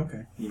 Oh,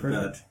 okay. You've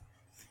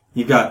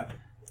got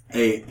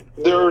a...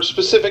 There are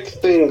specific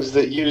things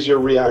that use your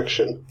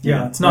reaction.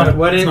 Yeah, it's not.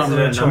 What it's is not it,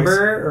 really a choice.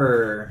 number,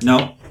 or...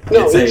 No.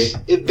 No, it's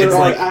there it's are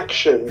like,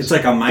 actions. It's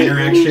like a minor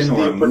that use action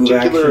or the a move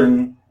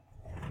action.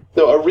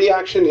 No, a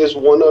reaction is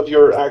one of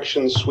your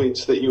action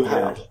suites that you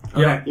have.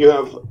 Yeah. You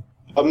have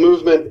a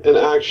movement, an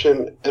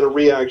action, and a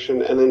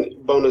reaction, and then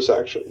bonus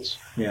actions.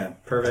 Yeah.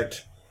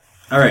 Perfect.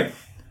 All right.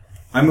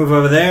 I move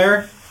over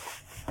there.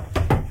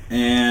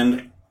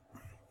 And...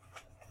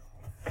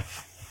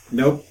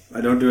 Nope.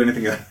 I don't do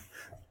anything good.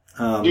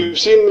 You've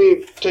seen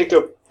me take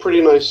a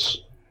pretty nice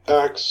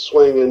axe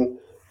swing, and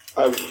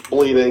I'm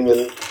bleeding,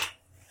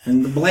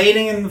 And the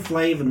blading and the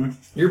flavin'.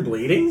 You're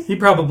bleeding? He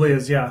probably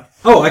is. Yeah.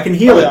 Oh, I can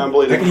heal it. yeah, I'm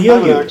bleeding. I can heal I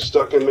have you. an axe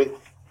stuck in me.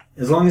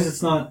 As long as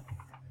it's not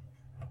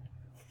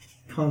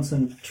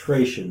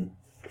concentration.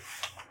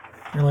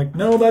 You're like,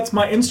 no, that's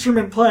my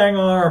instrument playing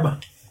arm.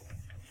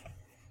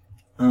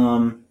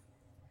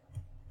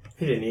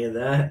 He didn't need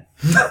that.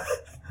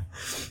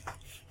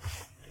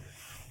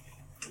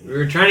 We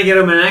were trying to get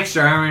him an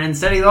extra arm, and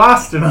instead he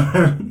lost an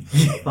arm.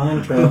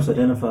 Find traps,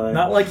 identify.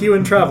 Not like you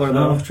in Traveler, Zone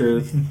though. of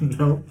truth.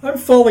 No. I'm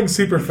falling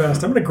super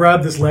fast. I'm going to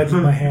grab this ledge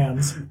with my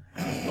hands.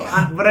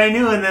 But I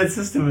knew in that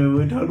system it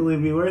would totally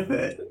be worth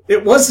it.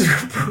 It was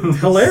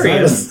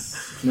hilarious.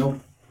 Silence. Nope.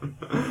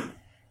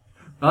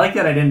 I like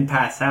that I didn't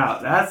pass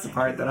out. That's the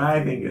part that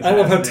I think is I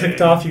love how fascinating.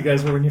 ticked off you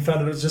guys were when you found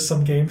out it was just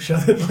some game show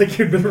that like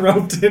you'd been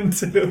roped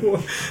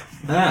into.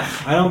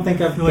 I don't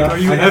think I've... Like, are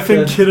you I have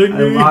effing to kidding I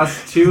me?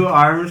 lost 2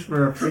 arms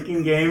for a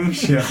freaking game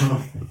show.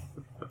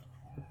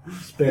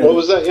 spare What them.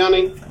 was that,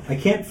 Yanni? I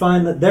can't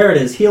find the... There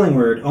it is. Healing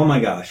word. Oh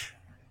my gosh.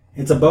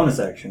 It's a bonus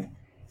action.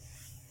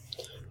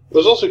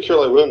 There's also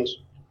Cure Light Wounds.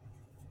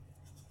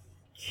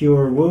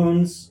 Cure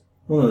wounds.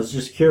 Well, no, it's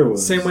just cure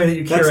wounds. Same way that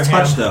you cure That's a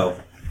touch, hand. though.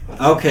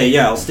 Okay,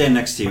 yeah, I'll stand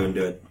next to you and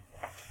do it.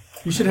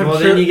 You should have Well,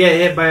 cure... then you get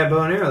hit by a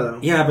bow and arrow, though.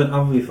 Yeah, but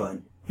I'll be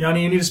fine.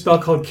 Yanni, you need a spell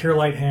called Cure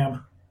Light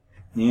Ham.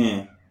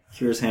 Yeah.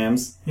 Cures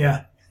hams.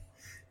 Yeah.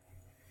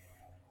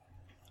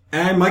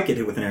 I might get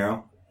hit with an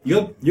arrow.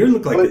 You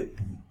look like But- it.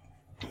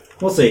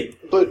 We'll see.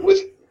 But with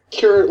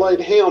Cure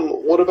Light Ham,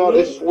 what about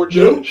if we're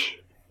Jewish?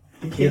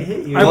 He can't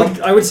hit you.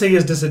 I would say he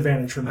has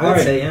disadvantage from I that. would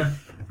Alright. say, yeah.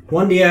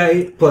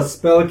 1d8 plus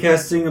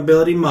spellcasting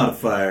ability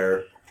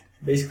modifier.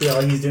 Basically,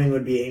 all he's doing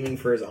would be aiming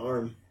for his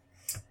arm.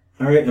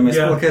 Alright, and my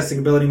Yeah. spellcasting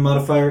ability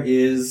modifier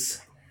is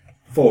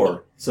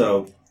 4.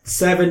 So,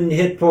 7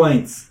 hit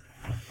points.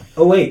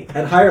 Oh wait,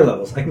 at higher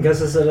levels. I can cast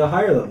this at a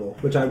higher level,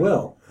 which I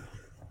will.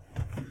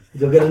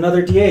 You'll get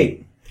another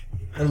D8.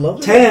 I love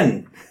it.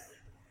 10.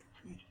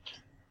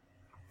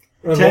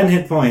 I 10 love,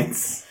 hit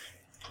points.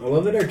 I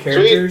love that our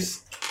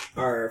characters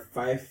are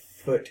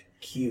 5-foot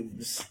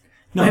cubes.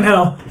 No, I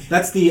know.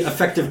 That's the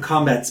effective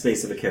combat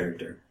space of a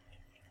character.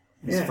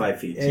 It's 5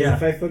 feet. Yeah.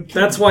 5-foot cube.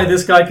 That's why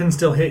this guy can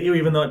still hit you,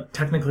 even though it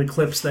technically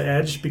clips the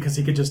edge, because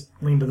he could just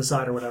lean to the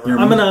side or whatever.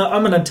 You're- I'm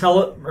gonna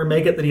tell it or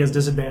make it that he has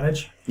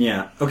disadvantage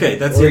Yeah. Okay,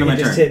 that's Or the you end of my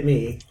can just turn. hit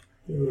me.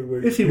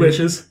 if he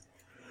wishes.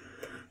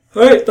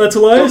 All right, that's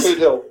Elias. Cade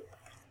Hill.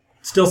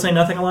 Still say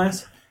nothing,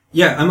 Elias.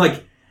 Yeah, I'm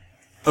like,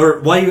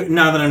 or while you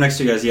now that I'm next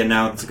to you guys, yeah,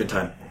 now it's a good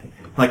time.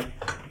 Like,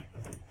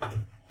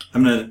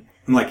 I'm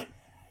like,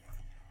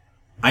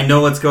 I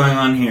know what's going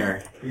on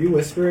here. Are you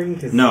whispering?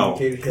 'Cause No,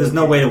 Cade there's Hill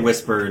no way to can't-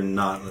 whisper and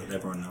not let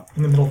everyone know.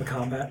 In the middle of the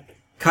combat.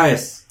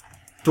 Caius,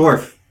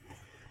 dwarf,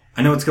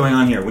 I know what's going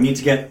on here. We need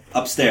to get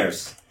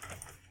upstairs.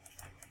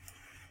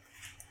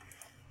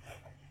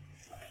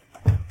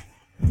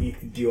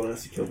 Do you want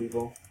us to kill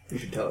people? You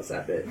should tell us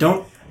that bit.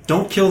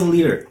 Don't kill the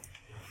leader.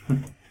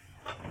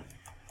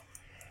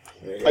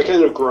 I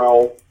kind of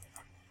growl.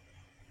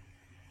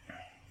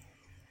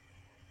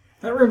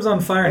 That room's on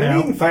fire Are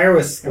now. you fire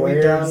with Are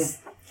we done? squares?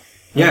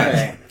 Yeah.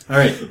 Okay. All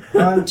right.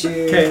 1, 2.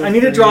 Okay, I need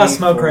to draw a 3,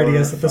 smoke 4,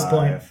 radius at this 5.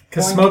 point,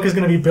 because smoke is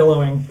going to be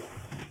billowing.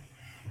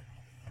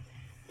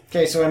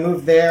 Okay, so I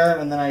move there,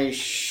 and then I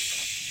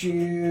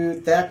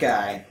shoot that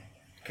guy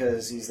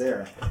because he's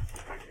there,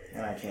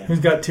 and I can't. Who's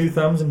got 2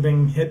 thumbs and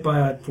being hit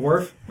by a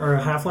dwarf or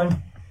a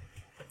halfling?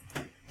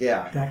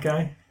 Yeah, That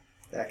guy.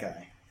 that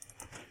guy.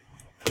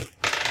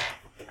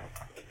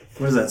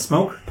 What is that?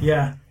 Smoke?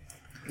 Yeah.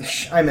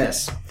 I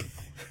miss.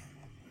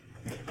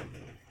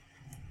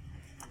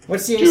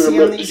 What's the Do you AC on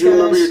remember, these did you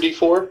remember your guys?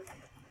 D4?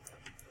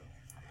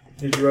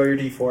 Did you roll your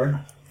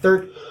d4?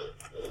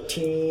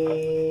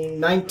 13,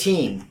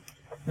 19.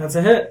 That's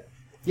a hit.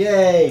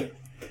 Yay!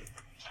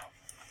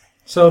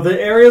 So the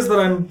areas that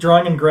I'm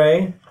drawing in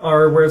gray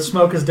are where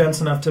smoke is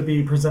dense enough to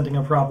be presenting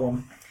a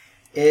problem.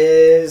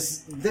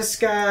 Is this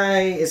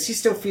guy, is he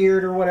still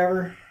feared or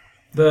whatever?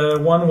 The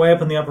one way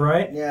up in the upper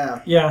right?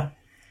 Yeah. Yeah.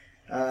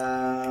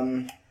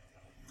 Hold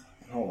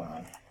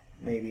on.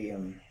 Maybe,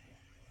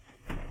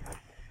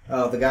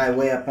 oh, the guy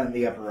way up on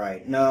the upper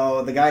right.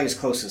 No, the guy who's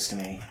closest to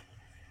me.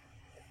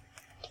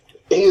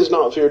 He is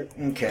not feared.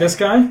 Okay. This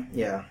guy?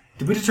 Yeah.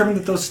 Did we determine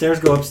that those stairs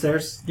go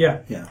upstairs? Yeah.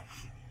 Yeah.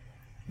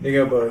 They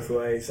go both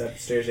ways,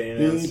 upstairs and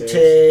He downstairs.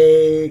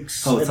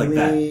 takes, Oh, it's I like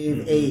that. believe,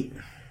 Mhm. 8.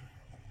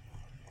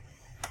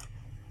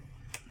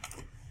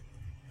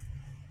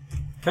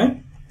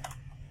 Okay.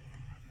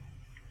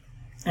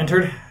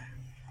 Entered.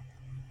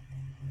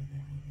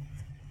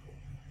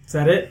 Is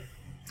that it?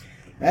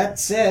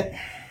 That's it.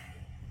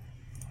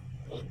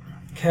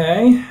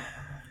 Okay.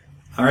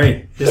 All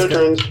right. Their This guy,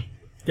 turns.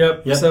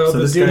 Yep. Yep, So so the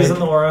this dude is guy- in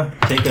the aura.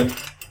 take a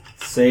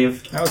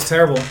save. That was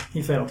terrible.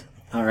 He failed.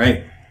 All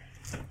right.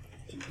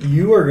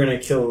 You are gonna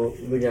kill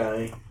the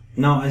guy.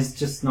 No, I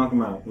just knock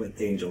him out with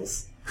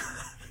angels.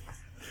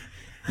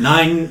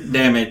 9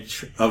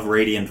 damage of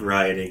radiant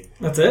variety.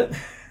 That's it.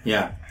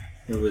 Yeah,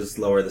 it was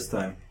lower this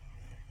time.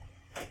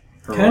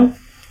 Okay.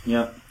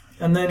 Yep.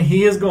 And then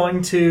he is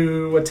going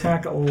to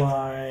attack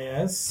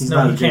Elias. He's no,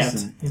 not he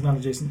adjacent. can't. He's not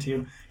adjacent to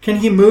you. Can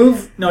he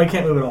move? No, he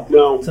can't move at all.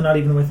 No. So not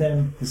even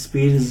within. His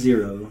speed is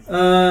 0.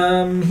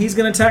 He's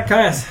going to attack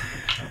Caius.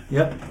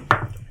 Yep.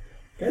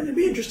 Guys, it'd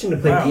be interesting to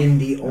play Wow.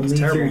 D&D That only was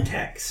terrible. through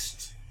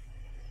text.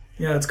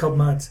 Yeah, it's called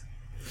Muds.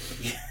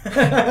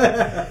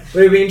 But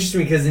it'd be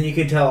interesting because then you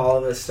could tell all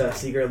of us stuff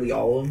secretly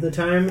all of the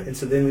time, and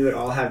so then we would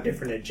all have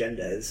different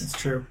agendas. It's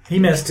true. He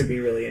This missed. could be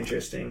really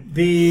interesting.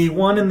 The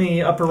one in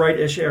the upper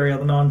right-ish area,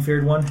 the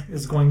non-feared one,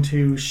 is going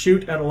to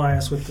shoot at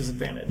Elias with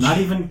disadvantage. Not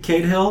even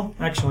Cade Hill?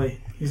 Actually,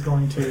 he's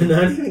going to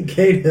Not even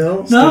Cade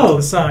Hill. step to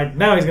the side.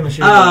 Now he's going to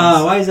shoot at Ah,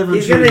 Elias. why is everyone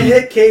He's gonna shooting?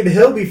 hit Cade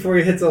Hill before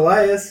he hits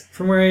Elias.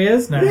 From where he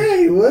is? No. Yeah,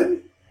 he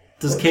would.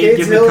 Does Well, Cade Cade's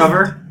give me Hill's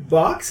cover?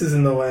 Box is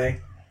in the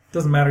way.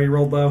 Doesn't matter, he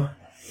rolled low.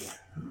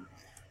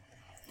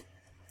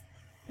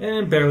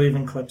 And barely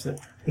even clips it.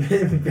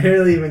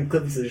 Barely even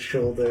clips his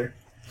shoulder.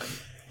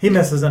 He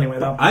misses anyway,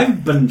 though.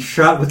 I've been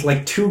shot with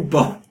like 2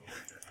 bow.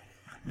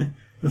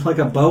 With like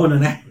a bow and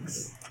an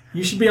axe.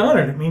 You should be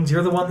honored. It means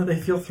you're the one that they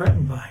feel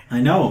threatened by.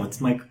 I know,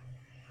 it's my...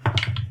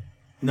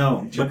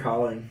 No, It's your but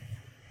calling.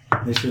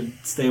 they should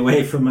stay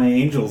away from my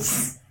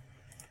angels.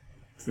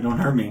 So they don't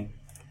hurt me.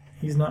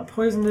 He's not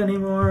poisoned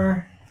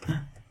anymore.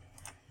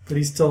 But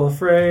he's still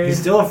afraid. He's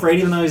still afraid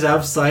even though he's out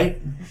of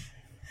sight.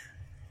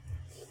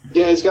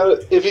 Yeah, he's got.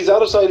 If he's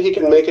out of sight, he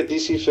can make a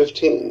DC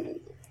 15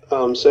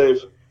 save.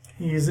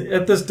 He's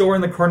at this door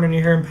in the corner and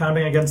you hear him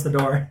pounding against the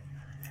door.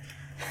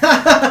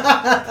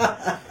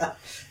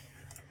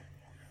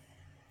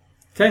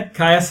 Okay,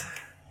 Caius.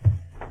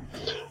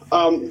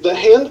 The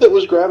hand that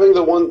was grabbing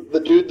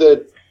the dude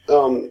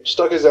that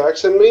stuck his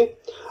axe in me,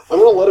 I'm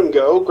gonna let him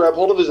go, grab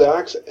hold of his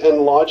axe, and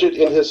lodge it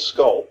in his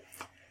skull.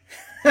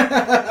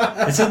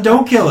 I said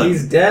don't kill him.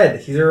 He's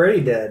dead. He's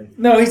already dead.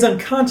 No, he's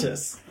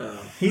unconscious.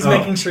 He's Oh.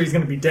 making sure he's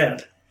going to be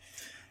dead.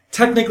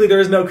 Technically, there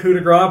is no coup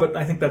de grace, but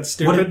I think that's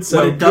stupid. What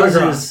so it does coup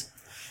de grace. is...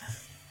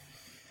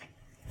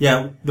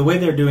 Yeah, the way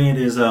they're doing it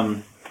is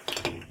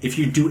if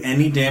you do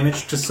any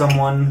damage to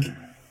someone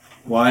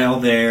while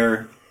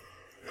they're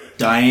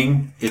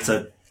dying, it's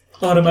an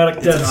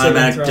Automatic death. saving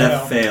automatic throw,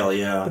 death yeah. fail,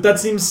 yeah. But that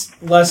seems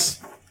less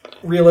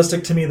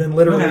realistic to me than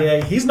literally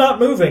Okay. he's not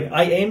moving.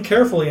 I aim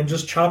carefully and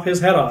just chop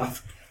his head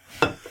off.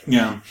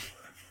 Yeah.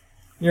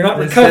 You're not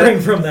Instead-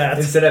 recovering from that.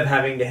 Instead of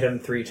having to hit him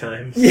 3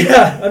 times.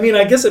 Yeah, I mean,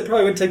 I guess it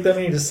probably would take that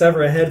many to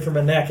sever a head from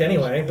a neck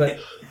anyway, but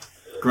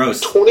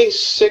Gross.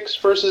 26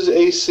 versus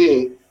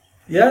AC.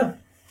 yeah,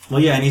 Well,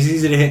 yeah, and he's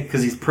easy to hit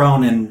because he's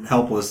prone and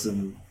helpless.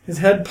 And his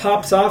head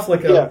pops off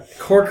like a Yeah.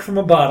 cork from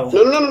a bottle.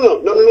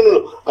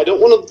 No. I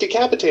don't want to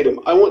decapitate him.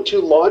 I want to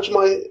lodge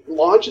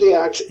the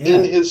axe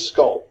in his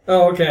skull.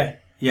 Oh, okay.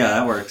 yeah,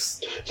 that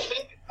works.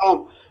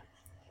 Do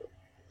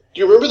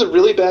you remember the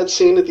really bad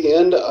scene at the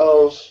end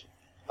of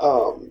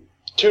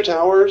Two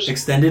Towers?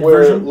 Extended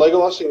where version?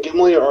 Legolas and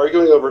Gimli are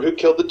arguing over who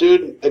killed the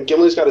dude, and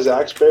Gimli's got his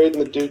axe buried in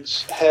the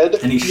dude's head,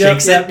 And he Yep,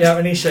 shakes yep, it. yep,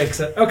 and he shakes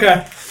it.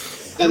 Okay,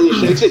 and he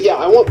shakes it. Yeah,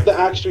 I want the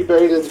axe to be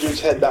buried in the dude's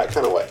head that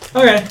kind of way.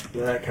 okay.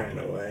 That kind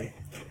of way.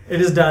 It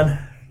is done.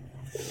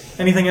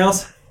 Anything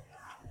else?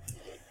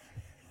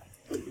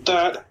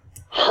 That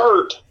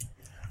hurt.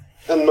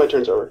 And my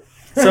turn's over.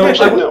 So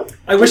Actually, no.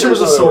 I wish it was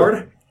a Turn's not over.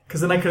 sword,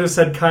 because then I could have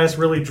said Caius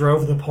really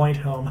drove the point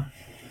home.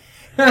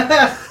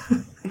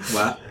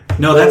 Wow.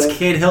 No, that's One,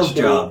 Cade Hill's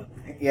two. job.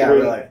 Yeah,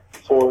 3, really.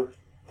 4,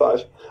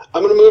 5.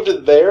 I'm going to move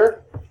to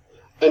there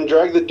and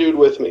drag the dude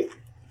with me.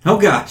 Oh,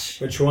 gosh.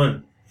 Which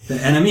one? The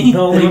enemy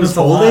No that he one was is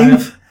holding?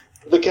 alive.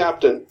 The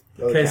captain.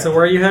 Okay, so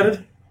where are you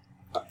headed?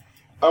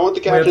 I want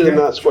the Way up captain in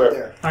here? that square.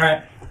 There. All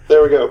right.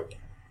 There we go.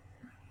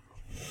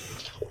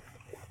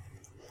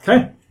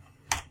 Okay.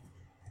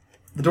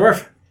 The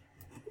dwarf.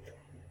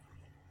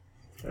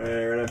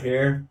 I run up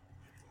here,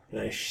 and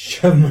I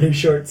shove my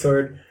short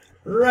sword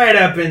right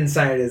up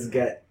inside his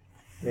gut.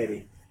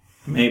 Maybe.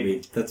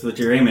 Maybe. That's what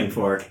you're aiming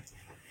for.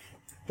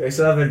 Do I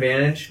still have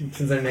advantage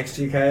since I'm next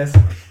to you, Caius?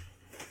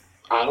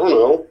 I don't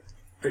know.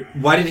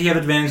 Why did he have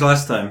advantage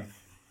last time?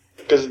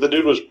 Because the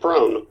dude was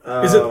prone.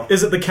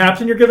 Is it the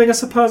captain you're giving a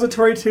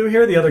suppository to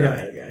here? The other No,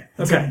 guy. other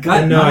guy. Okay.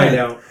 Gut No, I nut.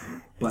 don't.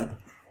 But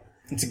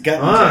It's a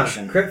gut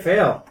injection. Crit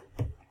fail.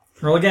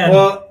 Roll again.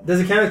 Well, does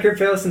it count as crit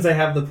fail since I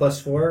have the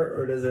 +4,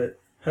 or does it?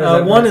 how does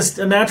that One work? is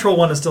a natural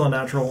one is still a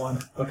natural one.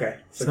 Okay,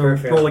 so, So crit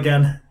fail. roll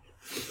again.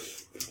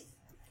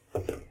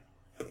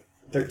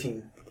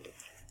 13.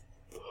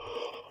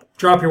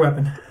 Drop your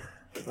weapon.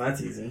 Well,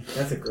 that's easy.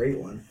 That's a great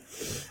one.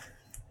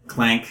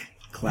 clank,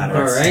 clatter.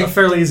 All right. A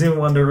fairly easy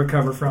one to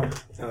recover from.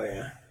 Oh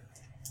yeah.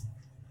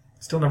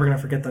 Still never gonna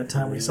forget that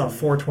time we saw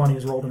 4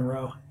 20s rolled in a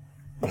row.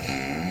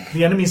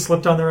 The enemy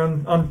slipped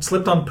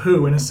on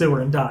poo in a sewer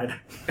and died.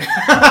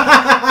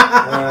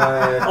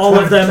 All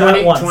of them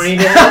at once. 20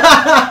 to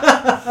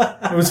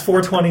hit. It was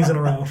 4 20s in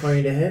a row.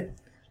 20 to hit.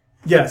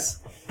 Yes.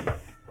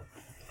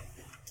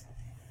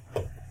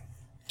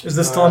 Is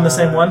this still on the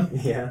same one?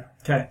 Yeah.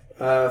 Okay.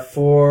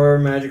 4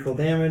 magical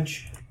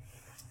damage.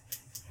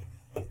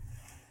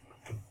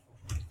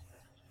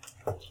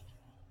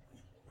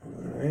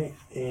 Alright,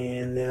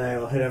 and then I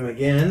will hit him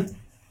again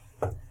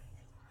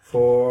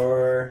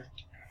for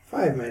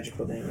 5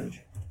 magical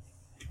damage.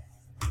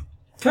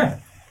 Okay.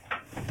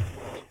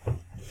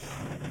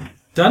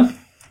 Done?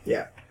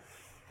 Yeah.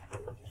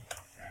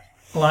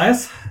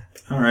 Elias?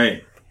 All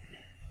right.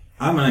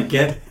 I'm going to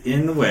get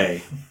in the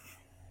way.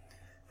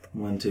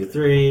 1, 2,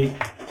 3.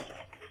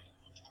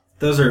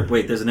 Those are...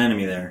 Wait, there's an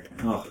enemy there.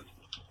 Oh.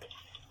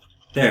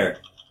 There.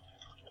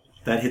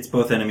 That hits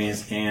both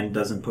enemies and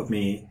doesn't put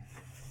me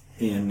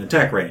in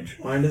attack range.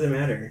 Why does it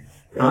matter?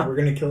 Huh? We're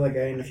gonna kill that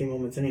guy in a few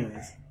moments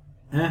anyways.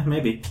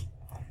 Maybe.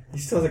 He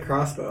still has a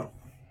crossbow.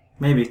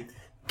 Maybe.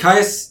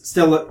 Caius,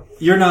 still...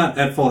 You're not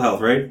at full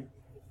health, right?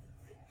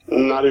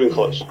 Not even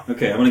close.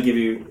 Okay, I'm going to give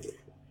you...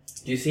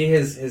 Do you see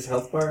his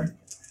health bar?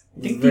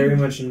 Ding, It's very ding,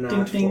 much not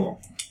ding, ding.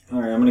 full. All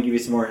right, I'm going to give you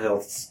some more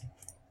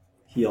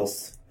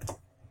heals.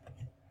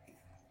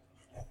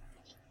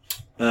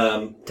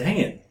 Dang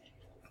it.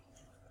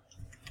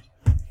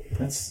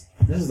 This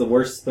is the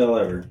worst spell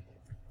ever.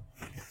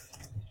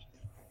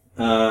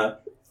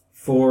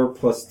 4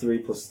 plus 3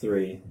 plus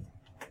 3.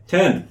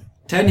 10.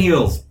 10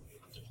 heals.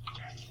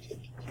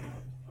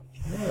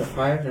 Not a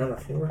 5, not a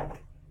 4.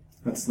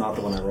 That's not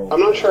the one I rolled. I'm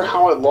not sure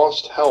how I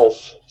lost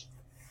health.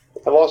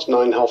 I lost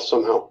 9 health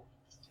somehow.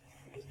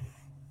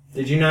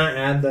 Did you not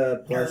add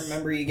the I plus?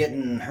 remember you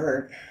getting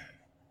hurt.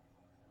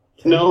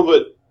 No,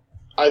 but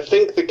I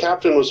think the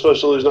captain was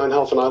supposed to lose 9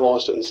 health and I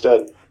lost it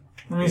instead.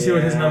 Let me see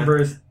what his Yeah. number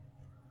is.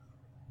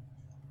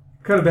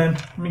 Could have been.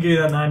 Let me give you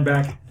that 9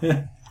 back.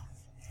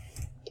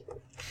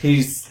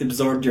 He's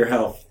absorbed your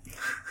health.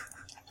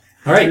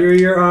 All right. Through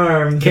your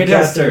arm. Kid the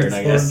has captain turn, I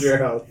absorbed guess. Your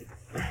health.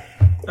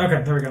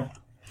 Okay, there we go.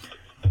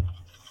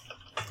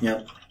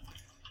 Yep.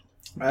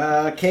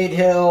 Cade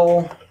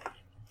Hill.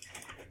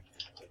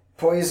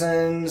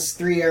 Poisons,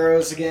 3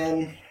 arrows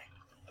again.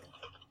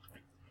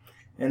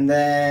 And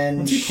then...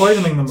 What's he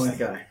poisoning them What's with?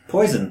 the guy?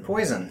 Poison.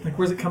 Poison. Like,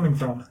 where's it coming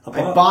from?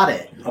 I bought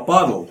it. A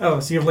bottle. Oh,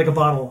 so you have like a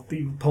bottle that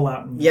you pull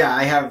out. And... Yeah,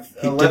 I have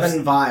He 11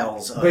 dips-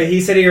 vials of But it. he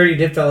said he already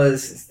dipped all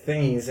his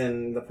thingies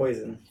in the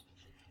poison.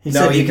 He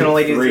No, said you he can did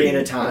only do 3 at a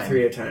Or time.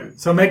 3 at a time.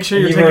 So make sure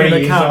And you're you've taking already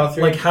into used all account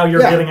 3? like how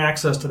you're Yeah. getting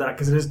access to that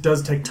because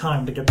does take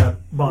time to get that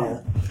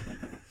bottle.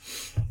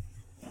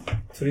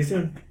 That's what he's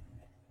doing.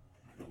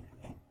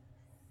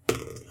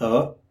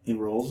 Oh, he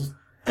rolls.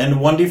 And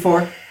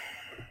 1d4.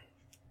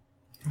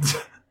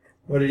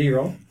 What did he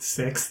roll?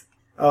 6.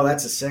 Oh,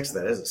 that's a 6.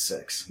 That is a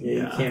 6. Yeah,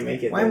 Yeah. you can't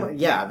make it. Why am then. I,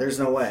 yeah, there's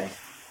no way.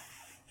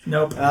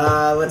 Nope.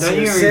 Let's Don't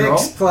see. you 6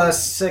 reroll?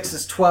 plus 6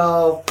 is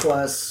 12,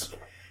 plus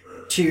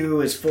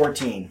 2 is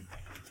 14.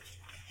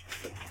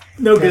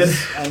 No good.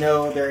 'Cause I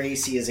know their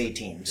AC is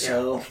 18,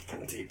 so...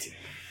 That's 18.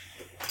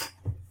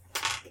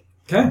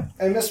 Okay.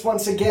 I missed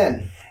once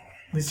again.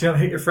 At least you don't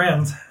hit your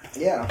friends.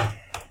 Yeah.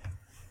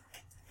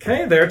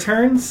 Okay, their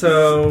turn.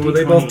 So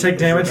they D20 both take is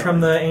damage your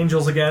from the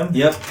angels again.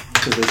 Yep,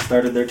 because they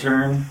started their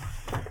turn.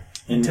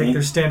 And Take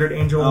their standard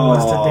angel Oh.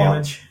 ballistic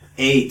damage.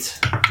 8.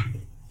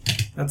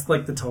 That's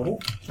like the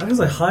total. That is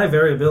a high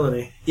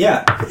variability.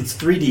 Yeah, it's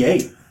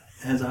 3d8. It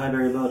has a high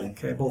variability.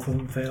 Okay, both of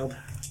them failed.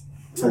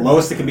 So the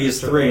lowest it can be is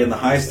 3, and the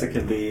highest it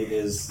can be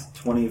is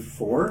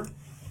 24.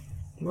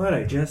 What'd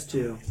I just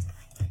do?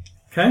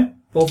 Okay,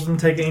 both of them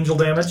take angel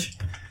damage.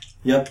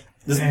 Yep.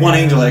 This And- one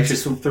angel actually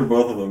swooped through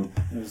both of them.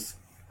 It was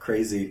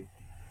crazy.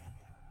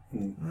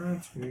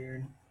 That's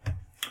weird.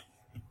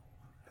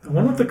 The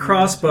one with the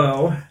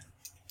crossbow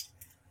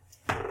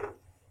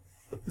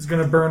is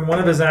going to burn one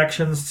of his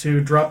actions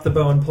to drop the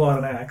bow and pull out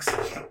an axe,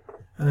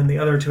 and then the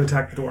other to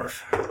attack the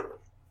dwarf.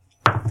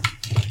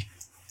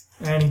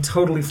 And he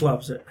totally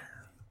flubs it.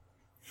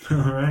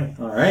 Alright.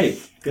 All right.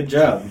 Good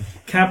job.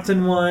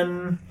 Captain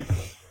 1...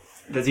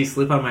 Does he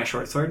sleep on my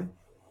short sword?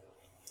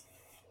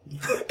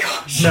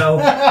 No.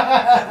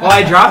 Well,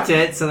 I dropped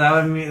it, so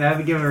that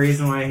would give a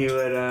reason why he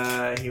would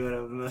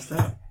have messed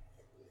up.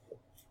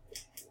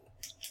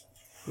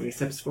 When he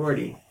steps forward,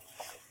 he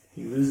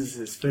loses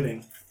his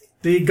footing.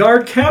 The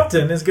guard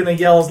captain is going to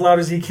yell as loud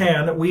as he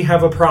can, "We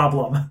have a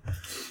problem,"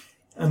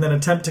 and then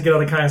attempt to get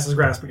out of Caius'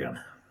 grasp again.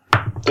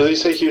 Does he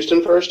say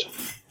Houston first?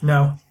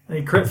 No. And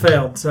he crit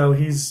failed, so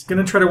he's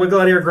going to try to wiggle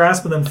out of your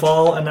grasp and then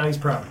fall, and now he's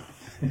prone.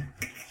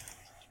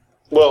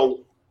 Well,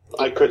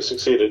 I crit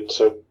succeeded,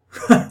 so...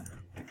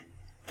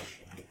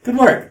 Good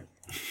work.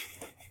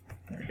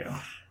 There you go.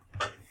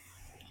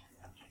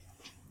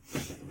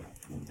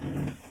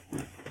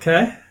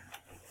 Okay.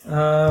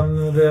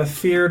 The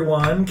feared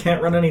one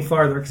can't run any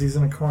farther because he's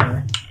in a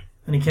corner.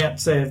 And he can't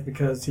save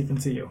because he can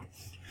see you.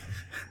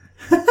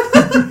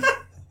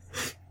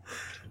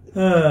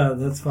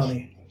 That's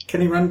funny.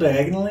 Can he run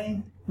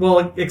diagonally?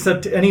 Well,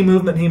 except any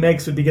movement he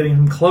makes would be getting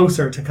him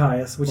closer to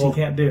Caius, which Well, he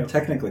can't do.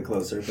 Technically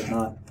closer, but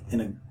not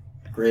in a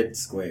grid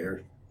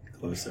square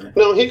closer.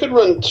 No, he could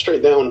run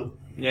straight down.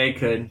 Yeah, he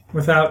could.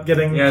 Without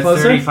getting Yeah, it's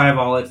closer? 35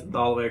 all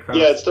the way across.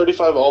 Yeah, it's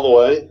 35 all the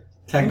way.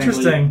 Technically,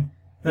 Interesting.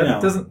 That you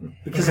know,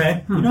 doesn't... because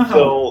okay. you know how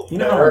So, you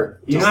know how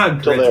You know how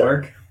Still grids there.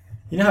 work.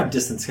 you know how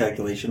distance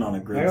calculation on a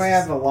grid. Why do I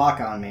have the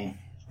lock on me?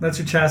 That's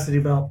your chastity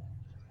belt.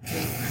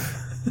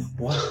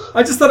 What?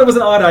 I just thought it was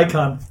an odd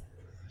icon.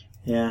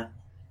 Yeah.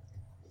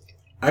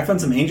 I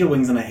found some angel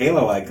wings and a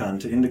halo icon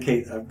to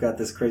indicate I've got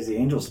this crazy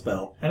angel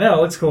spell. I know,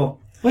 it looks cool.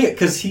 Well, yeah,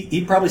 because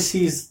he probably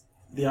sees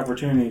the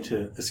opportunity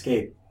to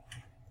escape.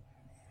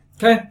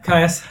 Okay,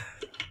 Caius.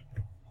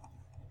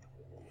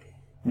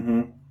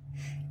 Mm-hmm.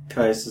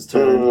 Caius'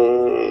 turn.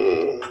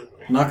 Mm,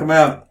 Knock him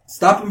out.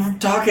 Stop him from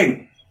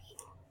talking.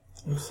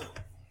 Oops.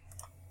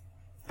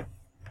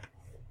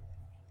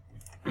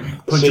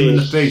 Punch him in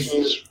the face.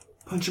 He's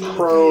Punch him in the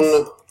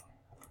prone.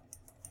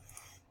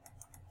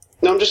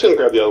 No, I'm just going to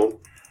grab the other one.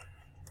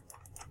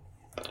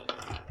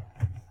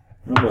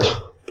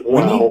 Oh boy.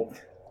 Wow.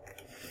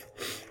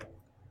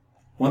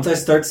 Once I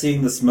start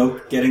seeing the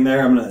smoke getting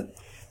there,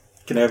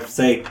 can I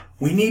say,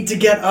 we need to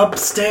get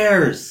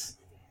upstairs?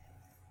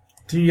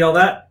 Do you yell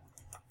that?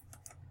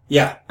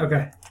 Yeah.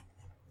 Okay.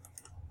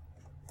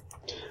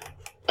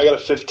 I got a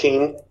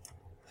 15.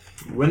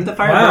 Wouldn't the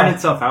fire Wow. burn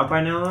itself out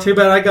by now, though? Too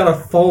bad I got a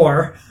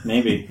 4.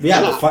 Maybe.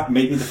 Yeah,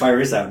 maybe the fire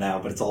is out now,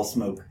 but it's all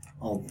smoke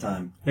all the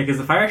time. Yeah, because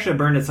the fire should have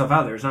burned itself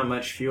out. There's not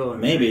much fuel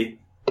in there. Maybe.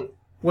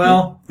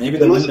 Well, Maybe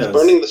the Unless windows. it's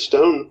burning the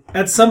stone.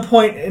 at some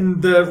point in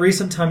the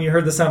recent time, you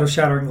heard the sound of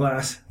shattering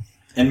glass.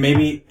 And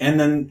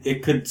then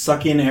it could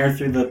suck in air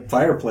through the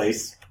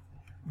fireplace,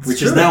 which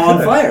true, is now it on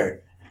could.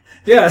 fire.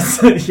 Yes,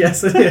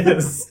 yes, it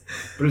is.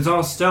 But it's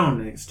all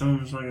stone. Like,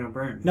 stone's not going to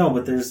burn. No,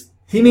 but there's...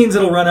 He means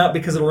it'll run out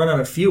because it'll run out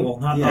of fuel,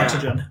 not Yeah.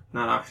 oxygen.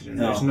 Not oxygen.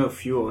 No. There's no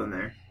fuel in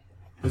there.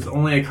 There's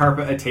only a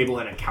carpet, a table,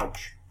 and a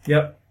couch.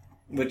 Yep.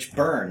 Which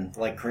burn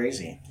like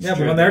crazy. Yeah, but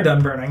true. when they're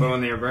done burning. But when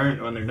they're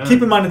done.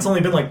 Keep in mind, it's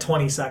only been like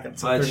 20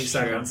 seconds, or That's 30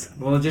 seconds. true.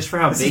 Well, just for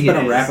how This has big been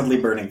it a is. rapidly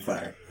burning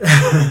fire.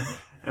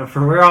 And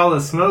for where all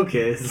the smoke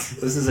is,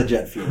 This is a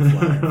jet fuel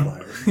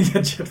flyer.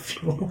 Yeah, jet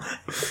fuel.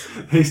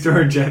 they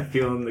store jet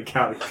fuel in the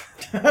couch.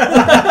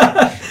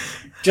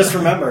 Just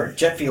remember,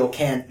 jet fuel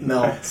can't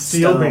melt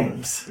Steel stone.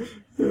 beams.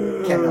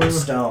 Kingdom of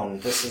Stone.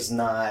 This is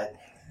not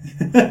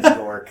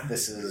York.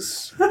 This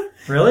is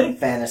Really?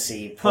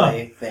 fantasy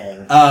play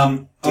thing.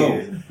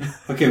 Dude.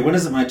 Okay, when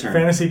is it my turn?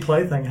 Fantasy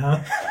plaything, huh?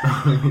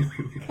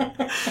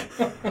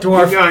 Keep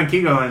Dwarf. going,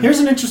 keep going. Here's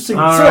an interesting...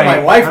 All That's what my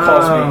right. wife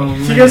calls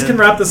me. So you guys can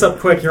wrap this up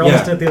quick. You're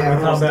almost Yeah. at the end Yeah, of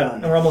the we're almost combat.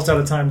 done. And we're almost out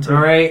of time, too.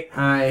 Alright,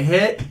 I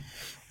hit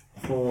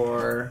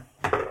for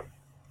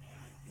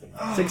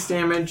 6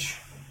 damage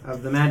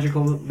of the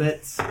magical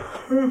bits.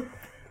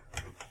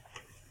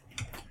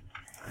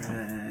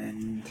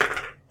 And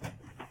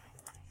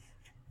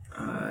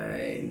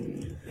I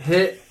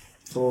hit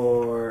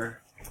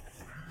for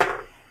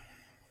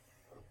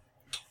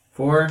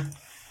 4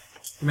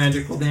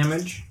 magical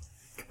damage.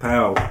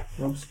 Pow.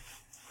 Whoops.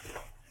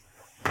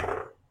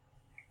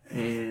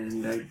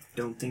 And I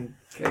don't think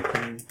I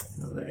can.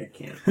 No, that I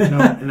can't. No,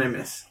 and I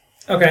miss.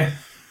 Okay.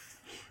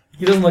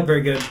 He doesn't look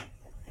very good.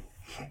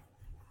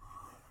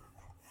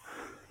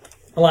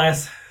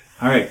 Elias.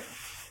 All right.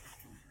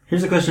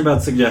 Here's a question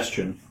about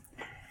suggestion.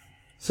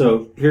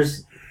 So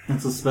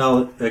it's a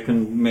spell that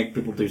can make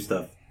people do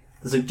stuff.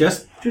 The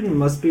suggestion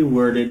must be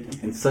worded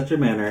in such a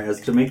manner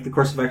as to make the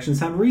course of action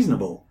sound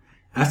reasonable.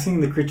 Asking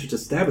the creature to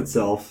stab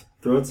itself,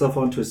 throw itself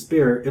onto a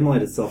spear,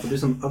 immolate itself, or do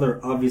some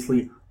other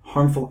obviously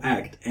harmful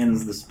act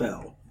ends the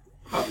spell.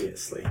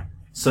 Obviously.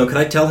 So could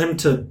I tell him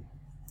to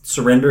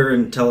surrender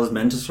and tell his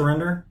men to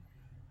surrender?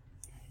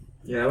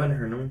 Yeah, I wouldn't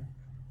hurt him.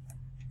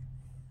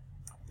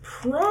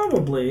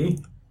 Probably.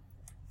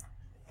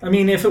 I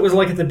mean, if it was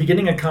like at the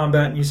beginning of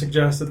combat and you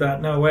suggested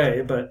that, no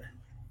way. But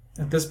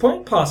at this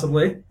point,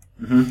 possibly.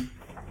 Mm-hmm.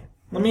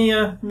 Let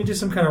me do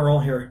some kind of roll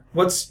here.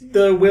 What's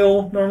the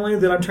will normally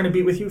that I'm trying to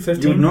beat with you?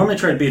 15? You would normally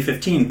try to be a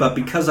 15, but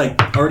because I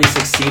already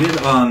succeeded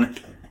on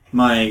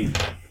my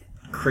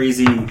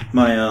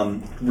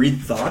read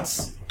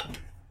thoughts,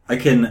 I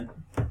can...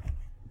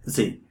 Let's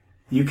see.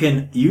 You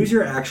can use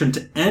your action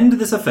to end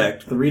this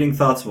effect, the reading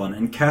thoughts one,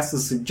 and cast a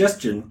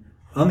suggestion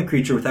on the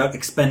creature without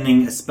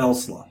expending a spell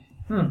slot.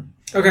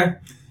 Okay.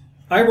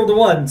 I rolled a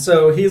 1,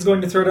 so he's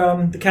going to throw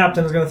down... The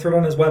captain is going to throw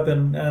down his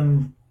weapon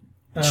and...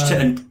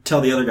 And tell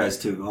the other guys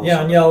too. Also.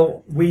 Yeah, and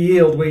yell, "We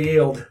yield, we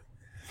yield."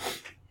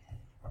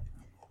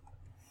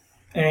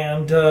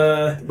 And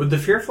Would the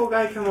fearful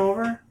guy come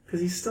over? Because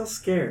he's still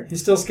scared.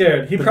 he's still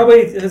scared. He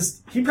probably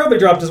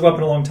dropped his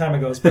weapon a long time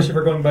ago, especially if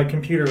we're going by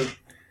computer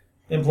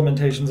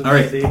implementations of All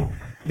right. D&D.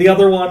 The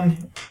other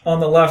one on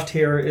the left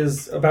here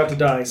is about to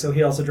die, so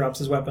he also drops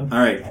his weapon. All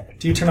right.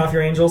 Do you turn off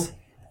your angels?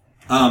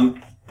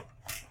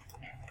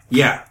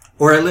 Yeah.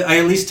 Or I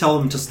at least tell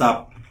them to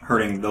stop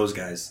hurting those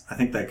guys. I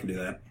think that can do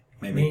that.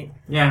 Maybe. Neat.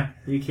 Yeah,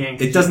 you can.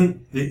 It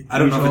doesn't... I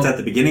don't know if it's at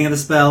the beginning of the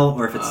spell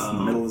or if it's in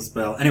the middle of the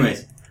spell.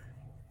 Anyways,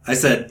 I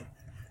said,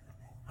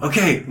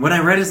 okay, when I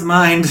read his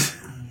mind...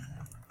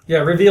 Yeah,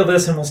 reveal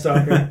this and we'll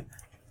stop here.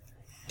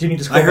 Do you need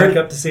to scroll back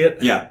up to see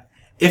it? Yeah.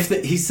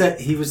 He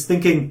said he was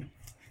thinking,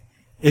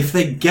 if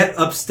they get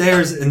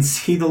upstairs and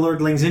see the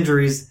Lordling's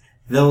injuries,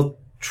 they'll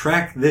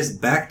track this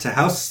back to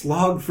House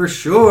Slog for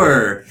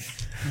sure.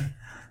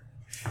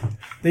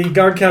 The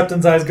guard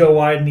captain's eyes go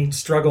wide and he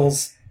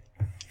struggles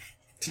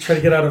to try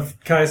to get out of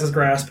Caius'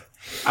 grasp.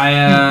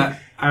 I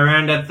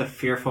round up the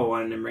fearful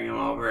one and bring him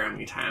over and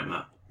we tie him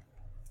up.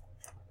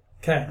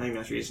 Okay. I think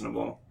that's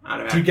reasonable.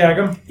 Out of Do you action. gag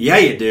him? Yeah,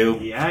 you do.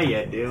 Yeah,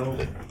 you do.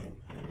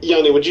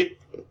 Yanni, would you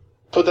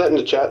put that in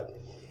the chat?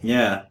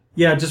 Yeah.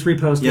 Yeah, just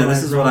repost Yeah, it.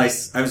 this is what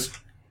I was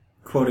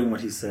quoting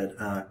what he said.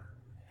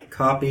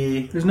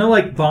 Copy. There's no,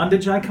 like,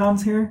 bondage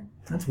icons here?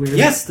 That's weird.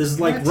 Yes, this is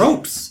like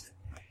ropes.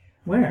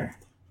 Where?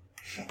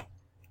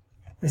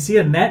 I see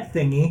a net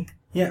thingy.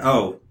 Yeah,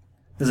 oh.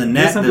 There's a Guess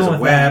net, I'm there's a going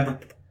with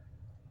web,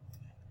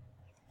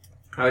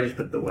 I would just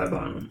put the web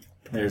on him.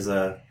 there's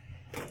a...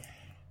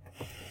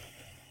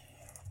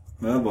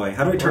 Oh boy,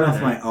 how do I turn Or off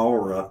that. my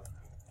aura?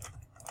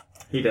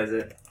 He does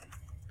it.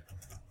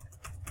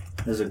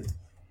 There's a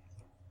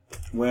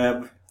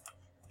web.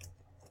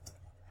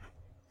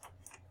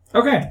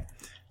 Okay.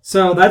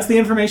 So that's the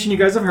information you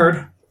guys have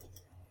heard.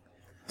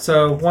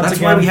 So once That's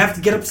again, why we have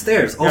to get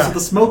upstairs. Also, Yeah. the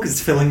smoke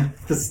is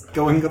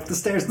going up the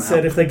stairs now.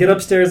 said if they get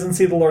upstairs and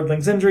see the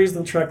Lordling's injuries,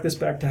 they'll track this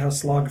back to House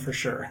Slog for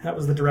sure. That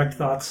was the direct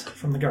thoughts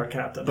from the guard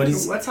captain. But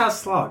he's What's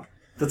House Slog?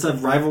 that's a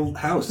rival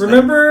house.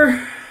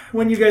 Remember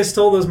when you guys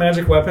stole those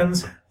magic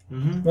weapons?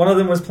 Mm-hmm. One of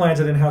them was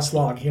planted in House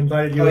Slog. He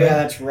invited you Oh in. yeah,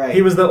 that's right.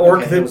 He was the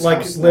orc Okay, it that was like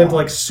House lived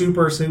Slog. like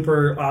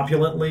super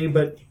opulently,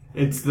 but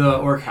It's the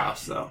orc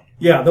house, though.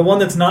 yeah, the one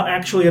that's not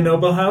actually a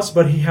noble house,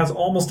 but he has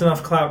almost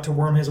enough clout to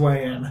worm his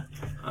way in.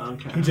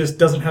 Okay. He just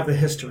doesn't have the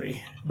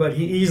history, but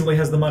he easily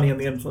has the money and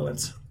the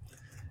influence.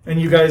 And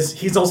you guys,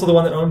 he's also the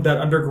one that owned that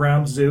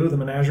underground zoo, the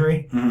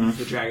menagerie.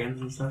 The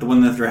dragons and stuff. The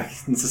one that the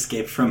dragons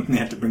escaped from, they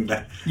had to bring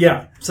back.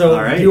 Yeah, so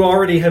All right. you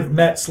already have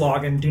met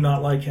Slog and do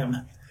not like him.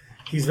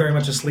 He's very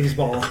much a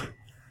sleazeball.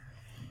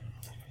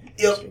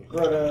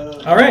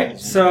 All right,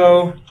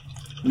 so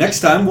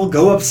Next time, we'll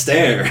go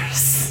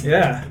upstairs.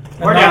 yeah,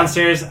 Or And not-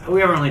 downstairs.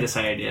 We haven't really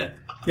decided yet.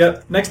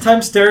 Yep. Next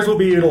time, stairs will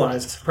be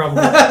utilized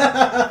probably.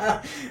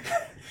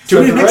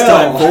 Tune in next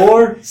time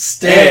for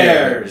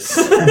Stairs.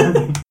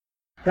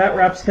 That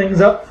wraps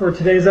things up for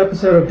today's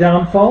episode of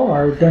Downfall,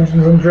 our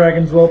Dungeons &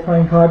 Dragons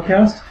role-playing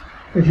podcast.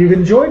 If you've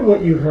enjoyed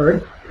what you've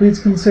heard, please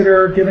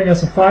consider giving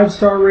us a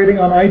 5-star rating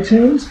on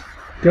iTunes,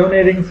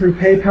 donating through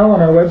PayPal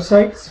on our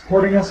website,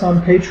 supporting us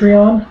on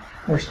Patreon,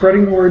 or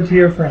spreading the word to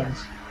your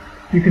friends.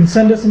 You can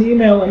send us an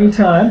email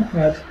anytime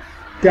at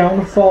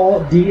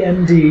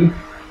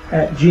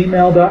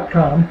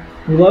downfalldnd@gmail.com.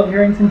 We love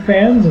hearing from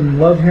fans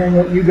and love hearing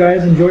what you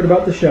guys enjoyed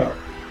about the show.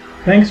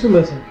 Thanks for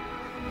listening.